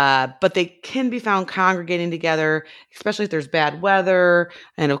 but they can be found congregating together, especially if there's bad weather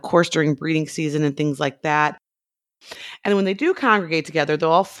and, of course, during breeding season and things like that. And when they do congregate together,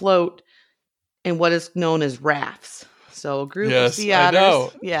 they'll all float in what is known as rafts. So a group of sea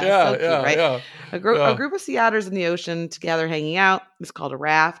otters. A group of sea otters in the ocean together hanging out is called a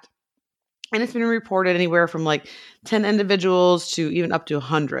raft. And it's been reported anywhere from like 10 individuals to even up to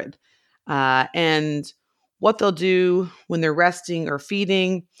 100. And what they'll do when they're resting or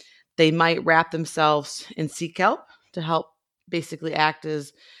feeding, they might wrap themselves in sea kelp to help basically act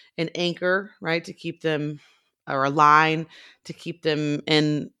as an anchor, right? To keep them, or a line to keep them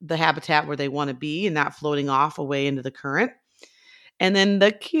in the habitat where they want to be and not floating off away into the current. And then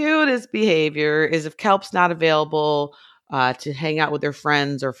the cutest behavior is if kelp's not available to hang out with their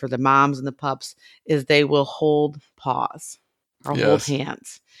friends or for the moms and the pups, is they will hold paws or hold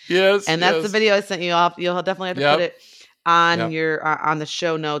hands. Yes. And that's the video I sent you off. You'll definitely have to put it on your on the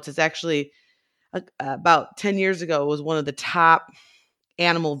show notes. It's actually about 10 years ago. It was one of the top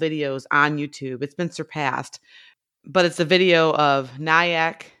animal videos on YouTube. It's been surpassed, but it's a video of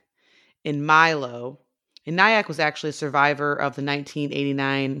Nyack and Milo. And Nyack was actually a survivor of the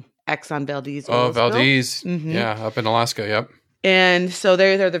 1989 Exxon Valdez. Oh, Valdez. Mm-hmm. Yeah, up in Alaska. Yep. And so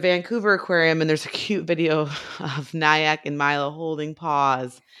they're at the Vancouver Aquarium, and there's a cute video of Nyack and Milo holding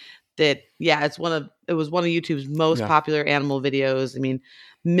paws. It was one of YouTube's most popular animal videos. I mean,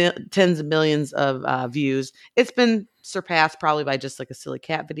 tens of millions of views. It's been surpassed probably by just like a silly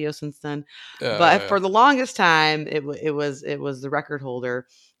cat video since then. But for the longest time, it was the record holder.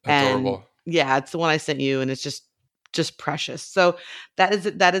 Adorable. And it's the one I sent you, and it's just precious. So that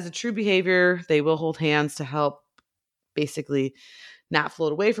is a true behavior. They will hold hands to help basically not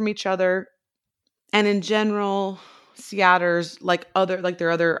float away from each other. And in general, sea otters, like their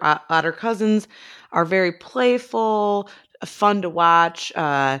other otter cousins, are very playful, fun to watch.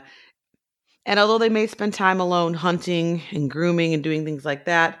 And although they may spend time alone hunting and grooming and doing things like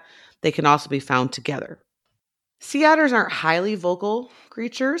that, they can also be found together. Sea otters aren't highly vocal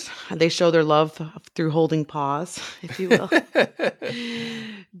creatures. They show their love through holding paws, if you will.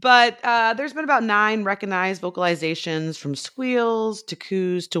 But there's been about 9 recognized vocalizations, from squeals to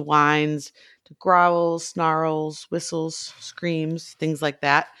coos to whines to growls, snarls, whistles, screams, things like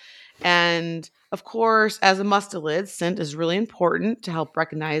that. And of course, as a mustelid, scent is really important to help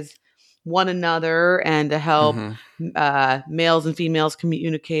recognize one another and to help males and females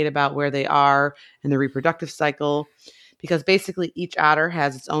communicate about where they are in the reproductive cycle, because basically each otter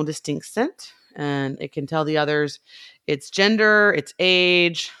has its own distinct scent and it can tell the others its gender, its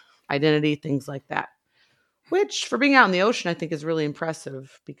age, identity, things like that. Which, for being out in the ocean, I think is really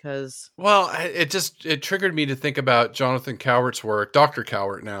impressive because... Well, it triggered me to think about Jonathan Cowart's work, Dr.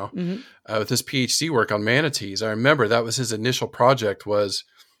 Cowart now, with his PhD work on manatees. I remember that was his initial project, was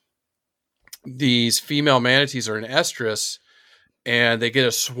these female manatees are in estrus, and they get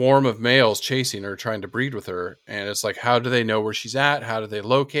a swarm of males chasing her, trying to breed with her. And it's like, how do they know where she's at? How do they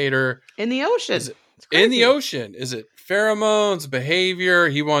locate her? In the ocean. In the ocean. Is it pheromones, behavior?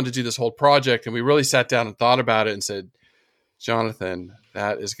 He wanted to do this whole project, and we really sat down and thought about it and said, Jonathan,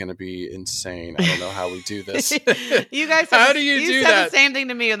 that is going to be insane. I don't know how we do this. You guys, how do you do that? The same thing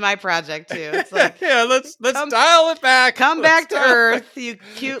to me with my project too. It's like, yeah, let's dial it back. Come back to Earth, you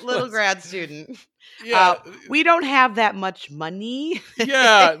cute little grad student. Yeah, we don't have that much money.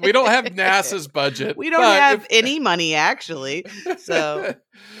 Yeah, we don't have NASA's budget. We don't have any money, actually. So,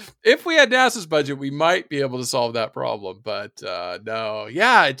 if we had NASA's budget, we might be able to solve that problem. But no,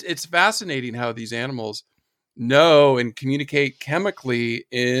 yeah, it's fascinating how these animals know and communicate chemically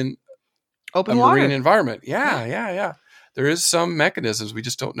in open marine water environment. Yeah. There is some mechanisms. We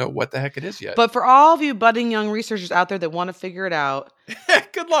just don't know what the heck it is yet. But for all of you budding young researchers out there that want to figure it out,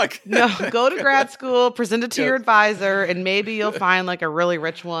 good luck. No, go to grad school, present it to your advisor, and maybe you'll find like a really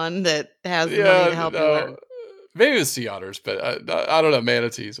rich one that has the money to help you learn. Maybe with sea otters, but I don't know.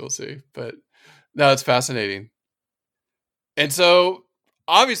 Manatees, we'll see. But no, it's fascinating. And so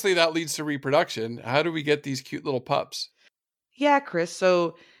obviously that leads to reproduction. How do we get these cute little pups? Yeah, Chris.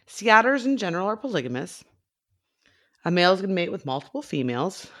 So sea otters in general are polygamous. A male is going to mate with multiple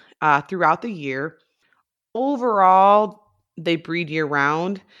females throughout the year. Overall, they breed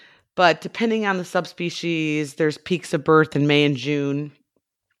year-round, but depending on the subspecies, there's peaks of birth in May and June.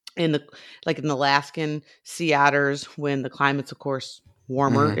 In the Alaskan sea otters, when the climate's, of course,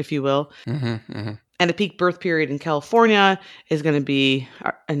 warmer, if you will. And a peak birth period in California is going to be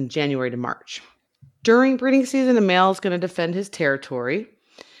in January to March. During breeding season, a male is going to defend his territory,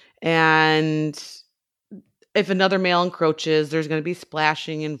 and if another male encroaches, there's going to be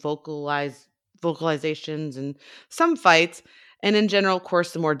splashing and vocalizations and some fights. And in general, of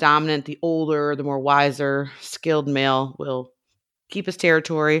course, the more dominant, the older, the more wiser, skilled male will keep his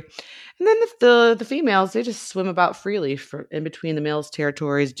territory. And then the females, they just swim about freely in between the males'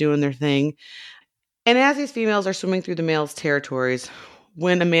 territories, doing their thing. And as these females are swimming through the males' territories,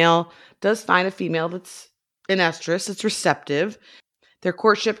 when a male does find a female that's in estrus, it's receptive, their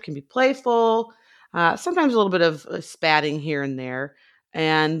courtship can be playful, sometimes a little bit of spatting here and there,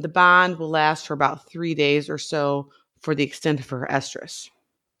 and the bond will last for about 3 days or so for the extent of her estrus.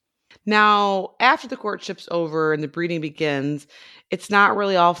 Now, after the courtship's over and the breeding begins, it's not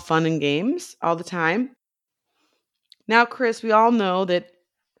really all fun and games all the time. Now, Chris, we all know that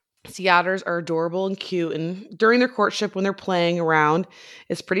sea otters are adorable and cute, and during their courtship, when they're playing around,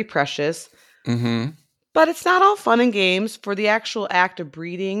 it's pretty precious. But it's not all fun and games. For the actual act of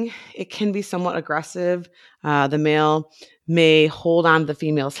breeding, it can be somewhat aggressive. The male may hold on to the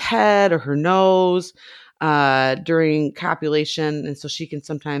female's head or her nose during copulation, and so she can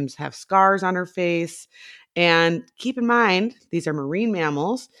sometimes have scars on her face. And keep in mind, these are marine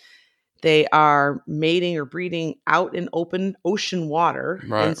mammals. They are mating or breeding out in open ocean water.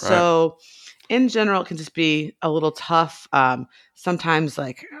 And so in general, it can just be a little tough. Sometimes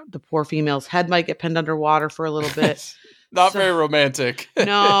like the poor female's head might get pinned underwater for a little bit. Not very romantic.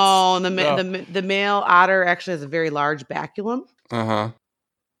 No, the male otter actually has a very large baculum.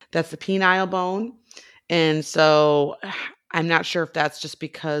 That's the penile bone. And so I'm not sure if that's just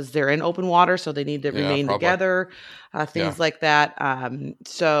because they're in open water, so they need to remain together, things like that.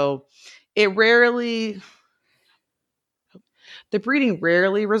 So the breeding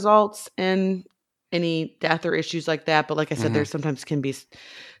rarely results in any death or issues like that. But like I said, there sometimes can be,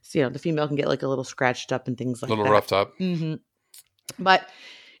 the female can get like a little scratched up and things like that. A little roughed up. But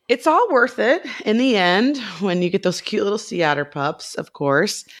it's all worth it in the end when you get those cute little sea otter pups, of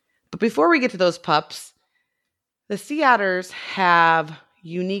course. But before we get to those pups, the sea otters have a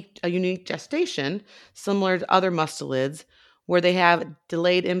unique gestation, similar to other mustelids, where they have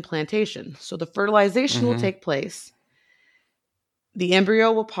delayed implantation. So the fertilization will take place. The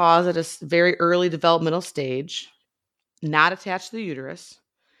embryo will pause at a very early developmental stage, not attached to the uterus,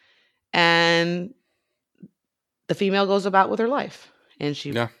 and the female goes about with her life. And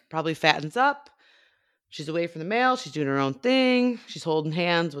she probably fattens up. She's away from the male. She's doing her own thing. She's holding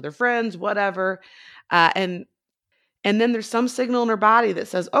hands with her friends, whatever. And then there's some signal in her body that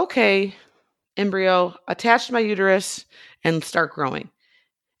says, okay, embryo, attach to my uterus and start growing.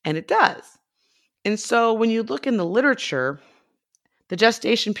 And it does. And so when you look in the literature, The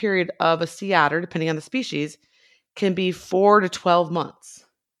gestation period of a sea otter, depending on the species, can be 4 to 12 months.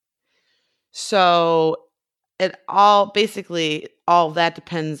 So all of that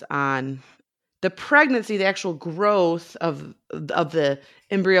depends on the pregnancy. The actual growth of the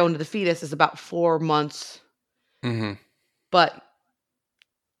embryo into the fetus is about 4 months, but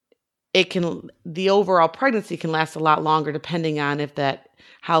the overall pregnancy can last a lot longer depending on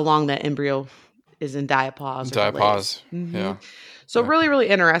how long that embryo is in diapause. Yeah. So really, really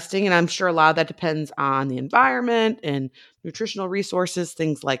interesting. And I'm sure a lot of that depends on the environment and nutritional resources,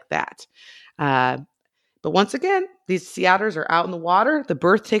 things like that. But once again, these sea otters are out in the water. The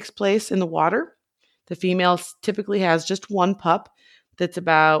birth takes place in the water. The female typically has just one pup that's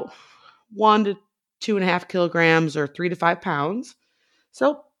about 1 to 2.5 kilograms or 3 to 5 pounds.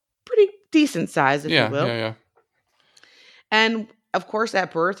 So pretty decent size, if you will. Yeah. And of course,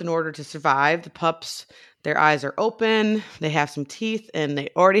 at birth, in order to survive, the pups, their eyes are open, they have some teeth, and they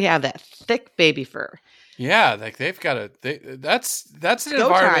already have that thick baby fur. Yeah, like they've got that's an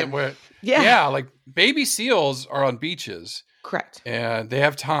environment where like baby seals are on beaches. Correct. And they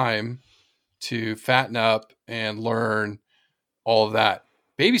have time to fatten up and learn all of that.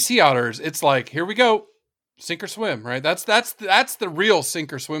 Baby sea otters, it's like, here we go. Sink or swim, right? That's the real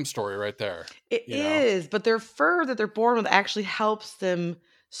sink or swim story right there. It is, but their fur that they're born with actually helps them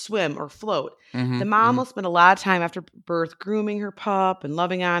swim or float. The mom will spend a lot of time after birth grooming her pup and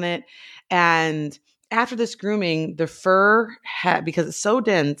loving on it. And after this grooming, the fur, because it's so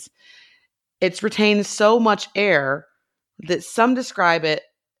dense, it's retained so much air that some describe it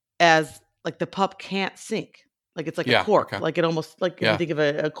as like the pup can't sink. Like it's like a cork. Okay. Like it almost like you think of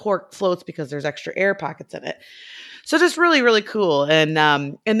a cork floats because there's extra air pockets in it. So just really, really cool. And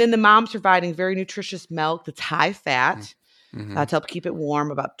then the mom's providing very nutritious milk that's high fat to help keep it warm,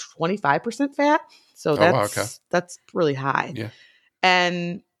 about 25% fat. So that's really high. Yeah.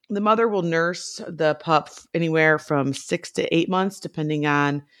 And the mother will nurse the pup anywhere from 6 to 8 months, depending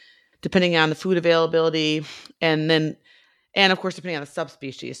on the food availability, and of course depending on the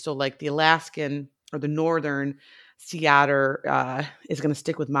subspecies. So like the Alaskan or the northern sea otter is going to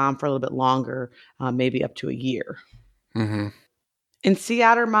stick with mom for a little bit longer, maybe up to a year. And sea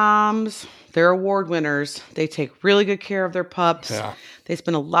otter moms, they're award winners. They take really good care of their pups. Yeah. They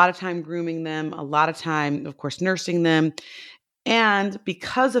spend a lot of time grooming them, a lot of time, of course, nursing them. And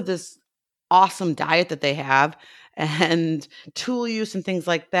because of this awesome diet that they have and tool use and things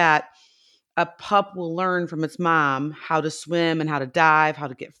like that, a pup will learn from its mom how to swim and how to dive, how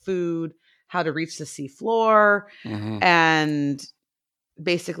to get food, how to reach the sea floor, and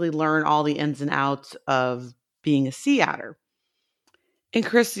basically learn all the ins and outs of being a sea otter. And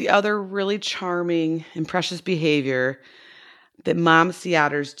Chris, the other really charming and precious behavior that mom sea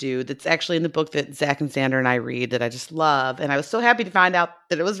otters do, that's actually in the book that Zach and Xander and I read that I just love, and I was so happy to find out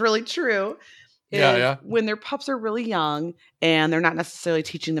that it was really true, is when their pups are really young and they're not necessarily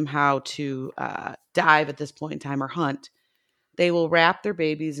teaching them how to dive at this point in time or hunt, they will wrap their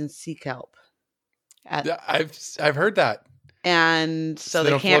babies in sea kelp. I've heard that. And so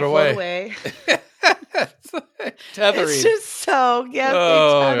they can't float away. Tethering. It's just so, they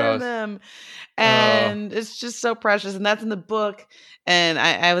tether them. And it's just so precious. And that's in the book. And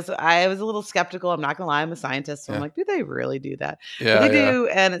I was a little skeptical. I'm not going to lie. I'm a scientist. So I'm like, do they really do that? Yeah, but they do.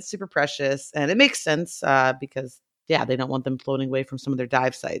 And it's super precious. And it makes sense because, they don't want them floating away from some of their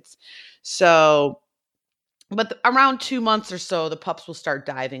dive sites. So, but around 2 months or so, the pups will start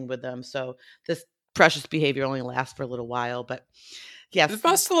diving with them. So this precious behavior only lasts for a little while. But yes, the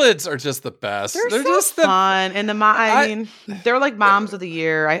mustelids are just the best. They're so just fun. And I mean, they're like moms of the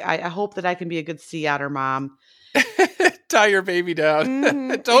year. I hope that I can be a good sea otter mom. Tie your baby down.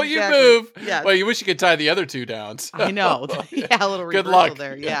 Don't you move. Yes. Well, you wish you could tie the other two down. So. I know. A little good luck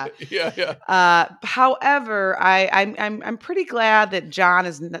there. Yeah. Yeah. However, I'm pretty glad that John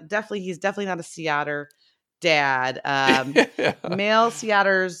is he's definitely not a sea otter dad. Male sea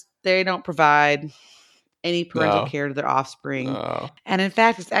otters, they don't provide any parental care to their offspring. No. And in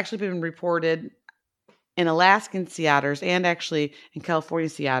fact, it's actually been reported in Alaskan sea otters and actually in California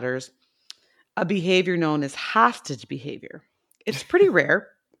sea otters, a behavior known as hostage behavior. It's pretty rare.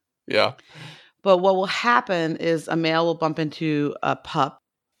 Yeah. But what will happen is a male will bump into a pup.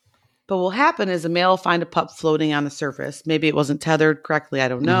 But what will happen is a male will find a pup floating on the surface. Maybe it wasn't tethered correctly. I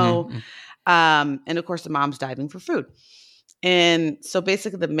don't know. And of course, the mom's diving for food. And so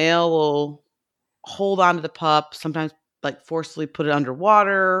basically the male will hold on to the pup, sometimes like forcefully put it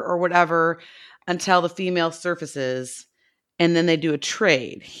underwater or whatever until the female surfaces. And then they do a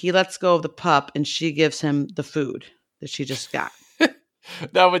trade. He lets go of the pup and she gives him the food that she just got.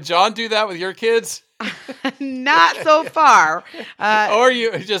 Now, would John do that with your kids? Not so far. Or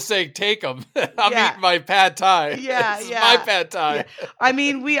you just saying, take them. I'm eating my pad thai. Yeah, This is my pad thai. Yeah. I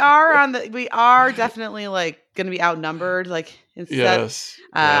mean, we are definitely like going to be outnumbered. Like instead, Yes.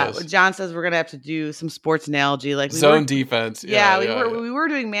 John says we're going to have to do some sports analogy, like Zone defense. We were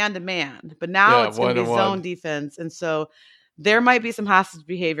doing man to man, but now it's going to be zone defense, and so there might be some hostage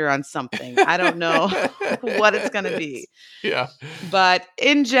behavior on something. I don't know what it's going to be. Yeah. But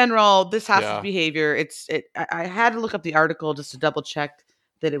in general, this hostage behavior, I had to look up the article just to double check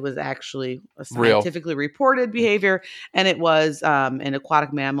that it was actually a scientifically reported behavior. And it was in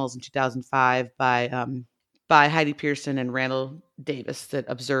Aquatic Mammals in 2005 by Heidi Pearson and Randall Davis that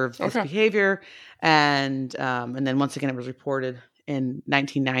observed this behavior. And then once again, it was reported in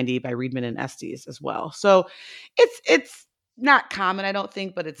 1990 by Reedman and Estes as well. So it's not common, I don't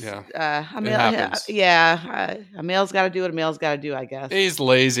think, but it's a male's got to do what a male's got to do, I guess. He's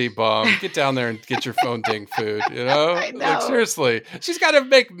lazy bum. Get down there and get your phone ding food, you know? I know. Like, seriously. She's got to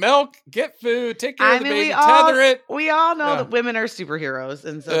make milk, get food, take care of the baby, tether it. We all know that women are superheroes.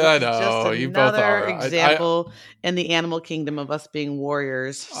 And so I this know. is just You both another are. example in the animal kingdom of us being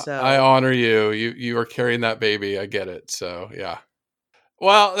warriors. So I honor you. You are carrying that baby. I get it. So, yeah.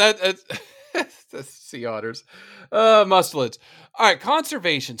 Well, that's sea otters. Mustelids. All right,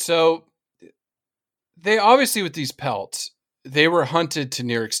 conservation. So they obviously, with these pelts, they were hunted to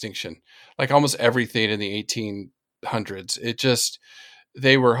near extinction, like almost everything in the 1800s.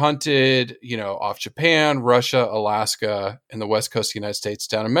 They were hunted, off Japan, Russia, Alaska, and the west coast of the United States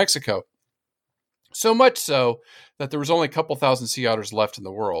down in Mexico. So much so that there was only a couple thousand sea otters left in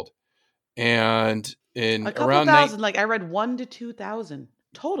the world. And in a couple around thousand, I read 1,000 to 2,000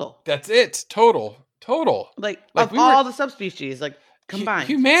 total. That's it. Total. Like all the subspecies, combined.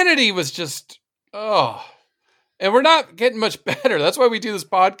 Humanity was just, and we're not getting much better. That's why we do this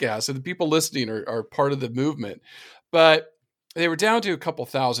podcast. And the people listening are part of the movement. But they were down to a couple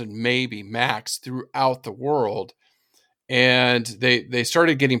thousand, maybe max, throughout the world. And they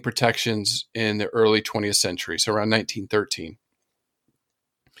started getting protections in the early 20th century, so around 1913.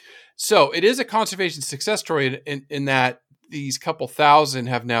 So it is a conservation success story in that these couple thousand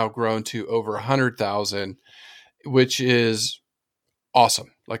have now grown to over 100,000, which is awesome.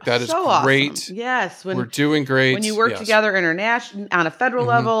 Like that is so great. Awesome. Yes. We're doing great. When you work together on a federal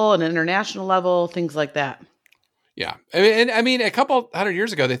level and an international level, things like that. Yeah. I mean, a couple 100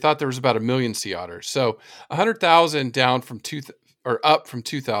 years ago, they thought there was about 1 million sea otters. So 100,000 down from up from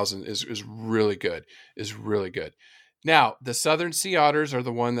 2,000 is really good, Now, the southern sea otters are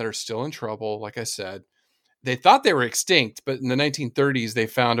the one that are still in trouble. Like I said, they thought they were extinct, but in the 1930s, they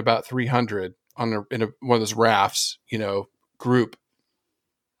found about 300 in one of those rafts, group.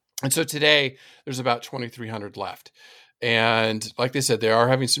 And so today there's about 2,300 left. And like they said, they are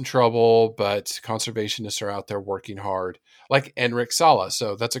having some trouble, but conservationists are out there working hard, like Enric Sala.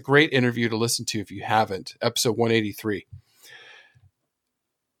 So that's a great interview to listen to if you haven't, episode 183.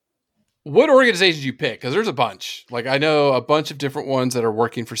 What organization did you pick? Because there's a bunch. I know a bunch of different ones that are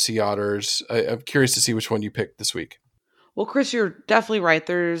working for sea otters. I'm curious to see which one you picked this week. Well, Chris, you're definitely right.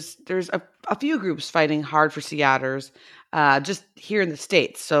 There's a few groups fighting hard for sea otters just here in the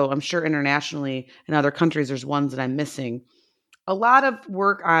States. So I'm sure internationally in other countries, there's ones that I'm missing. A lot of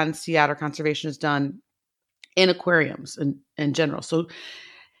work on sea otter conservation is done in aquariums in general. So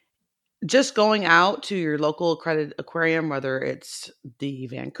just going out to your local accredited aquarium, whether it's the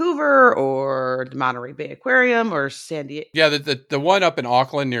Vancouver or the Monterey Bay Aquarium or San Diego. Yeah, the one up in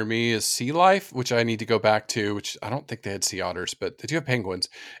Auckland near me is Sea Life, which I need to go back to, which I don't think they had sea otters, but they do have penguins.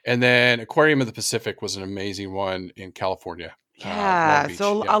 And then Aquarium of the Pacific was an amazing one in California. Yeah,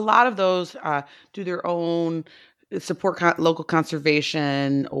 so a lot of those do their own support local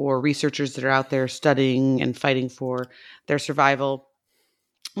conservation or researchers that are out there studying and fighting for their survival.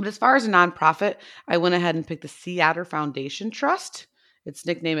 But as far as a nonprofit, I went ahead and picked the Sea Otter Foundation Trust. Its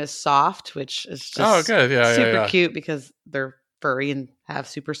nickname is Soft, which is just super cute because they're furry and have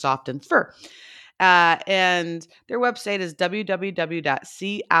super soft fur. And their website is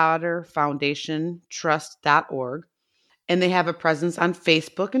www.seaotterfoundationtrust.org. And they have a presence on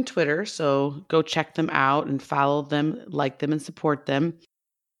Facebook and Twitter. So go check them out and follow them, like them, and support them.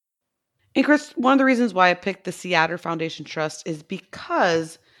 And Chris, one of the reasons why I picked the Sea Otter Foundation Trust is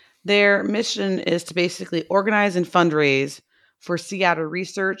because their mission is to basically organize and fundraise for sea otter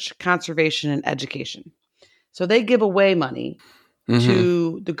research, conservation, and education. So they give away money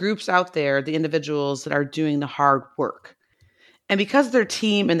to the groups out there, the individuals that are doing the hard work. And because of their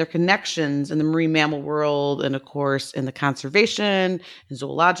team and their connections in the marine mammal world, and of course in the conservation and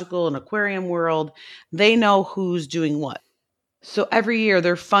zoological and aquarium world, they know who's doing what. So every year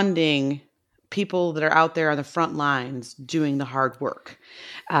they're funding people that are out there on the front lines doing the hard work,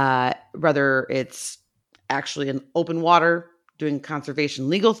 whether it's actually in open water doing conservation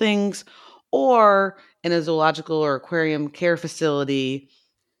legal things, or in a zoological or aquarium care facility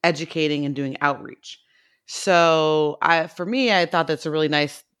educating and doing outreach. So for me, I thought that's a really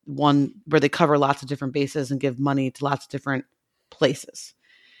nice one where they cover lots of different bases and give money to lots of different places.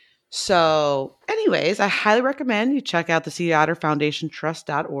 So anyways, I highly recommend you check out the Sea Otter Foundation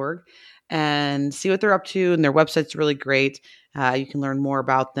Trust.org and see what they're up to. And their website's really great. You can learn more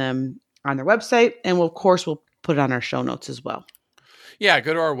about them on their website. And we'll put it on our show notes as well. Yeah,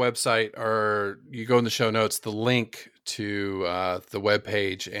 go to our website, or you go in the show notes, the link to the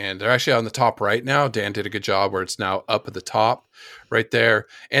webpage, and they're actually on the top right now. Dan did a good job where it's now up at the top right there.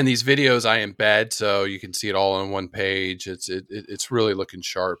 And these videos I embed so you can see it all on one page. It's really looking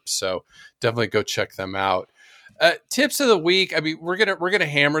sharp. So definitely go check them out. Tips of the week. I mean, we're gonna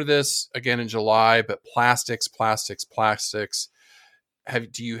hammer this again in July, but plastics. Do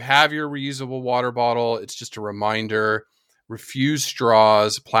you have your reusable water bottle? It's just a reminder. Refuse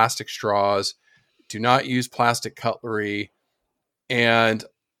straws, plastic straws. Do not use plastic cutlery, and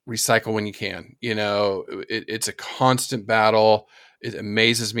recycle when you can. You know, it's a constant battle. It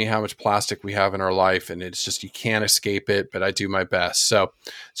amazes me how much plastic we have in our life, and it's just, you can't escape it, but I do my best. So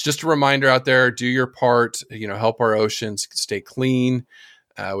it's just a reminder out there, do your part, help our oceans stay clean,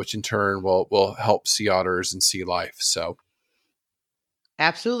 which in turn will help sea otters and sea life. So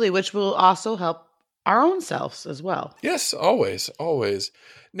absolutely, which will also help our own selves as well. Yes, always.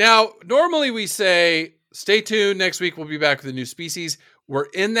 Now, normally we say, stay tuned. Next week, we'll be back with a new species. We're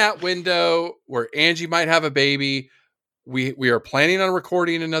in that window where Angie might have a baby. We are planning on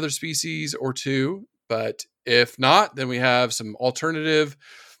recording another species or two, but if not, then we have some alternative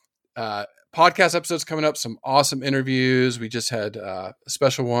podcast episodes coming up, some awesome interviews. We just had a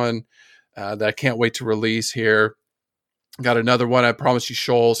special one that I can't wait to release here. Got another one, I Promise You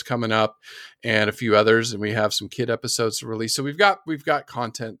Shoals, coming up, and a few others, and we have some kid episodes to release. So we've got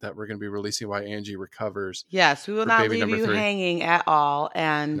content that we're going to be releasing while Angie recovers. Yes, we will not leave you hanging at all.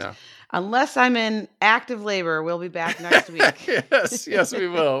 And unless I'm in active labor, we'll be back next week. yes, we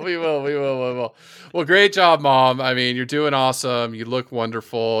will. We will. Well, great job, Mom. I mean, you're doing awesome. You look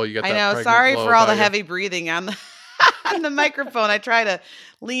wonderful. You got that pregnant sorry glow for all the about you. heavy breathing on the on the microphone. I try to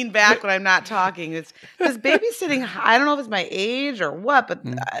lean back when I'm not talking. It's because babysitting, I don't know if it's my age or what, but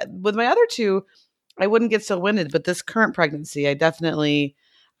with my other two, I wouldn't get so winded. But this current pregnancy, I definitely,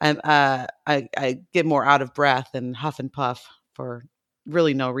 I get more out of breath and huff and puff for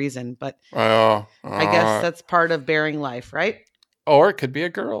really no reason. But I guess that's part of bearing life, right? Or it could be a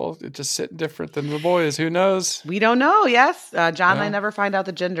girl. It's just sitting different than the boys. Who knows? We don't know. Yes. John and I never find out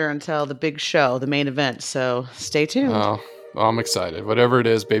the gender until the big show, the main event. So stay tuned. Oh, I'm excited. Whatever it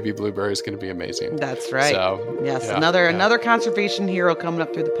is, Baby Blueberry is going to be amazing. That's right. So, yes. Another conservation hero coming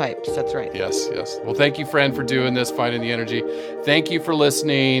up through the pipes. That's right. Yes. Well, thank you, friend, for doing this, finding the energy. Thank you for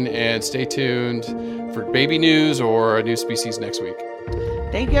listening, and stay tuned for baby news or a new species next week.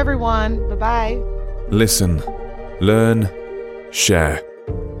 Thank you, everyone. Bye-bye. Listen, learn, share.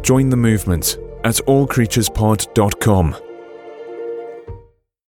 Join the movement at allcreaturespod.com.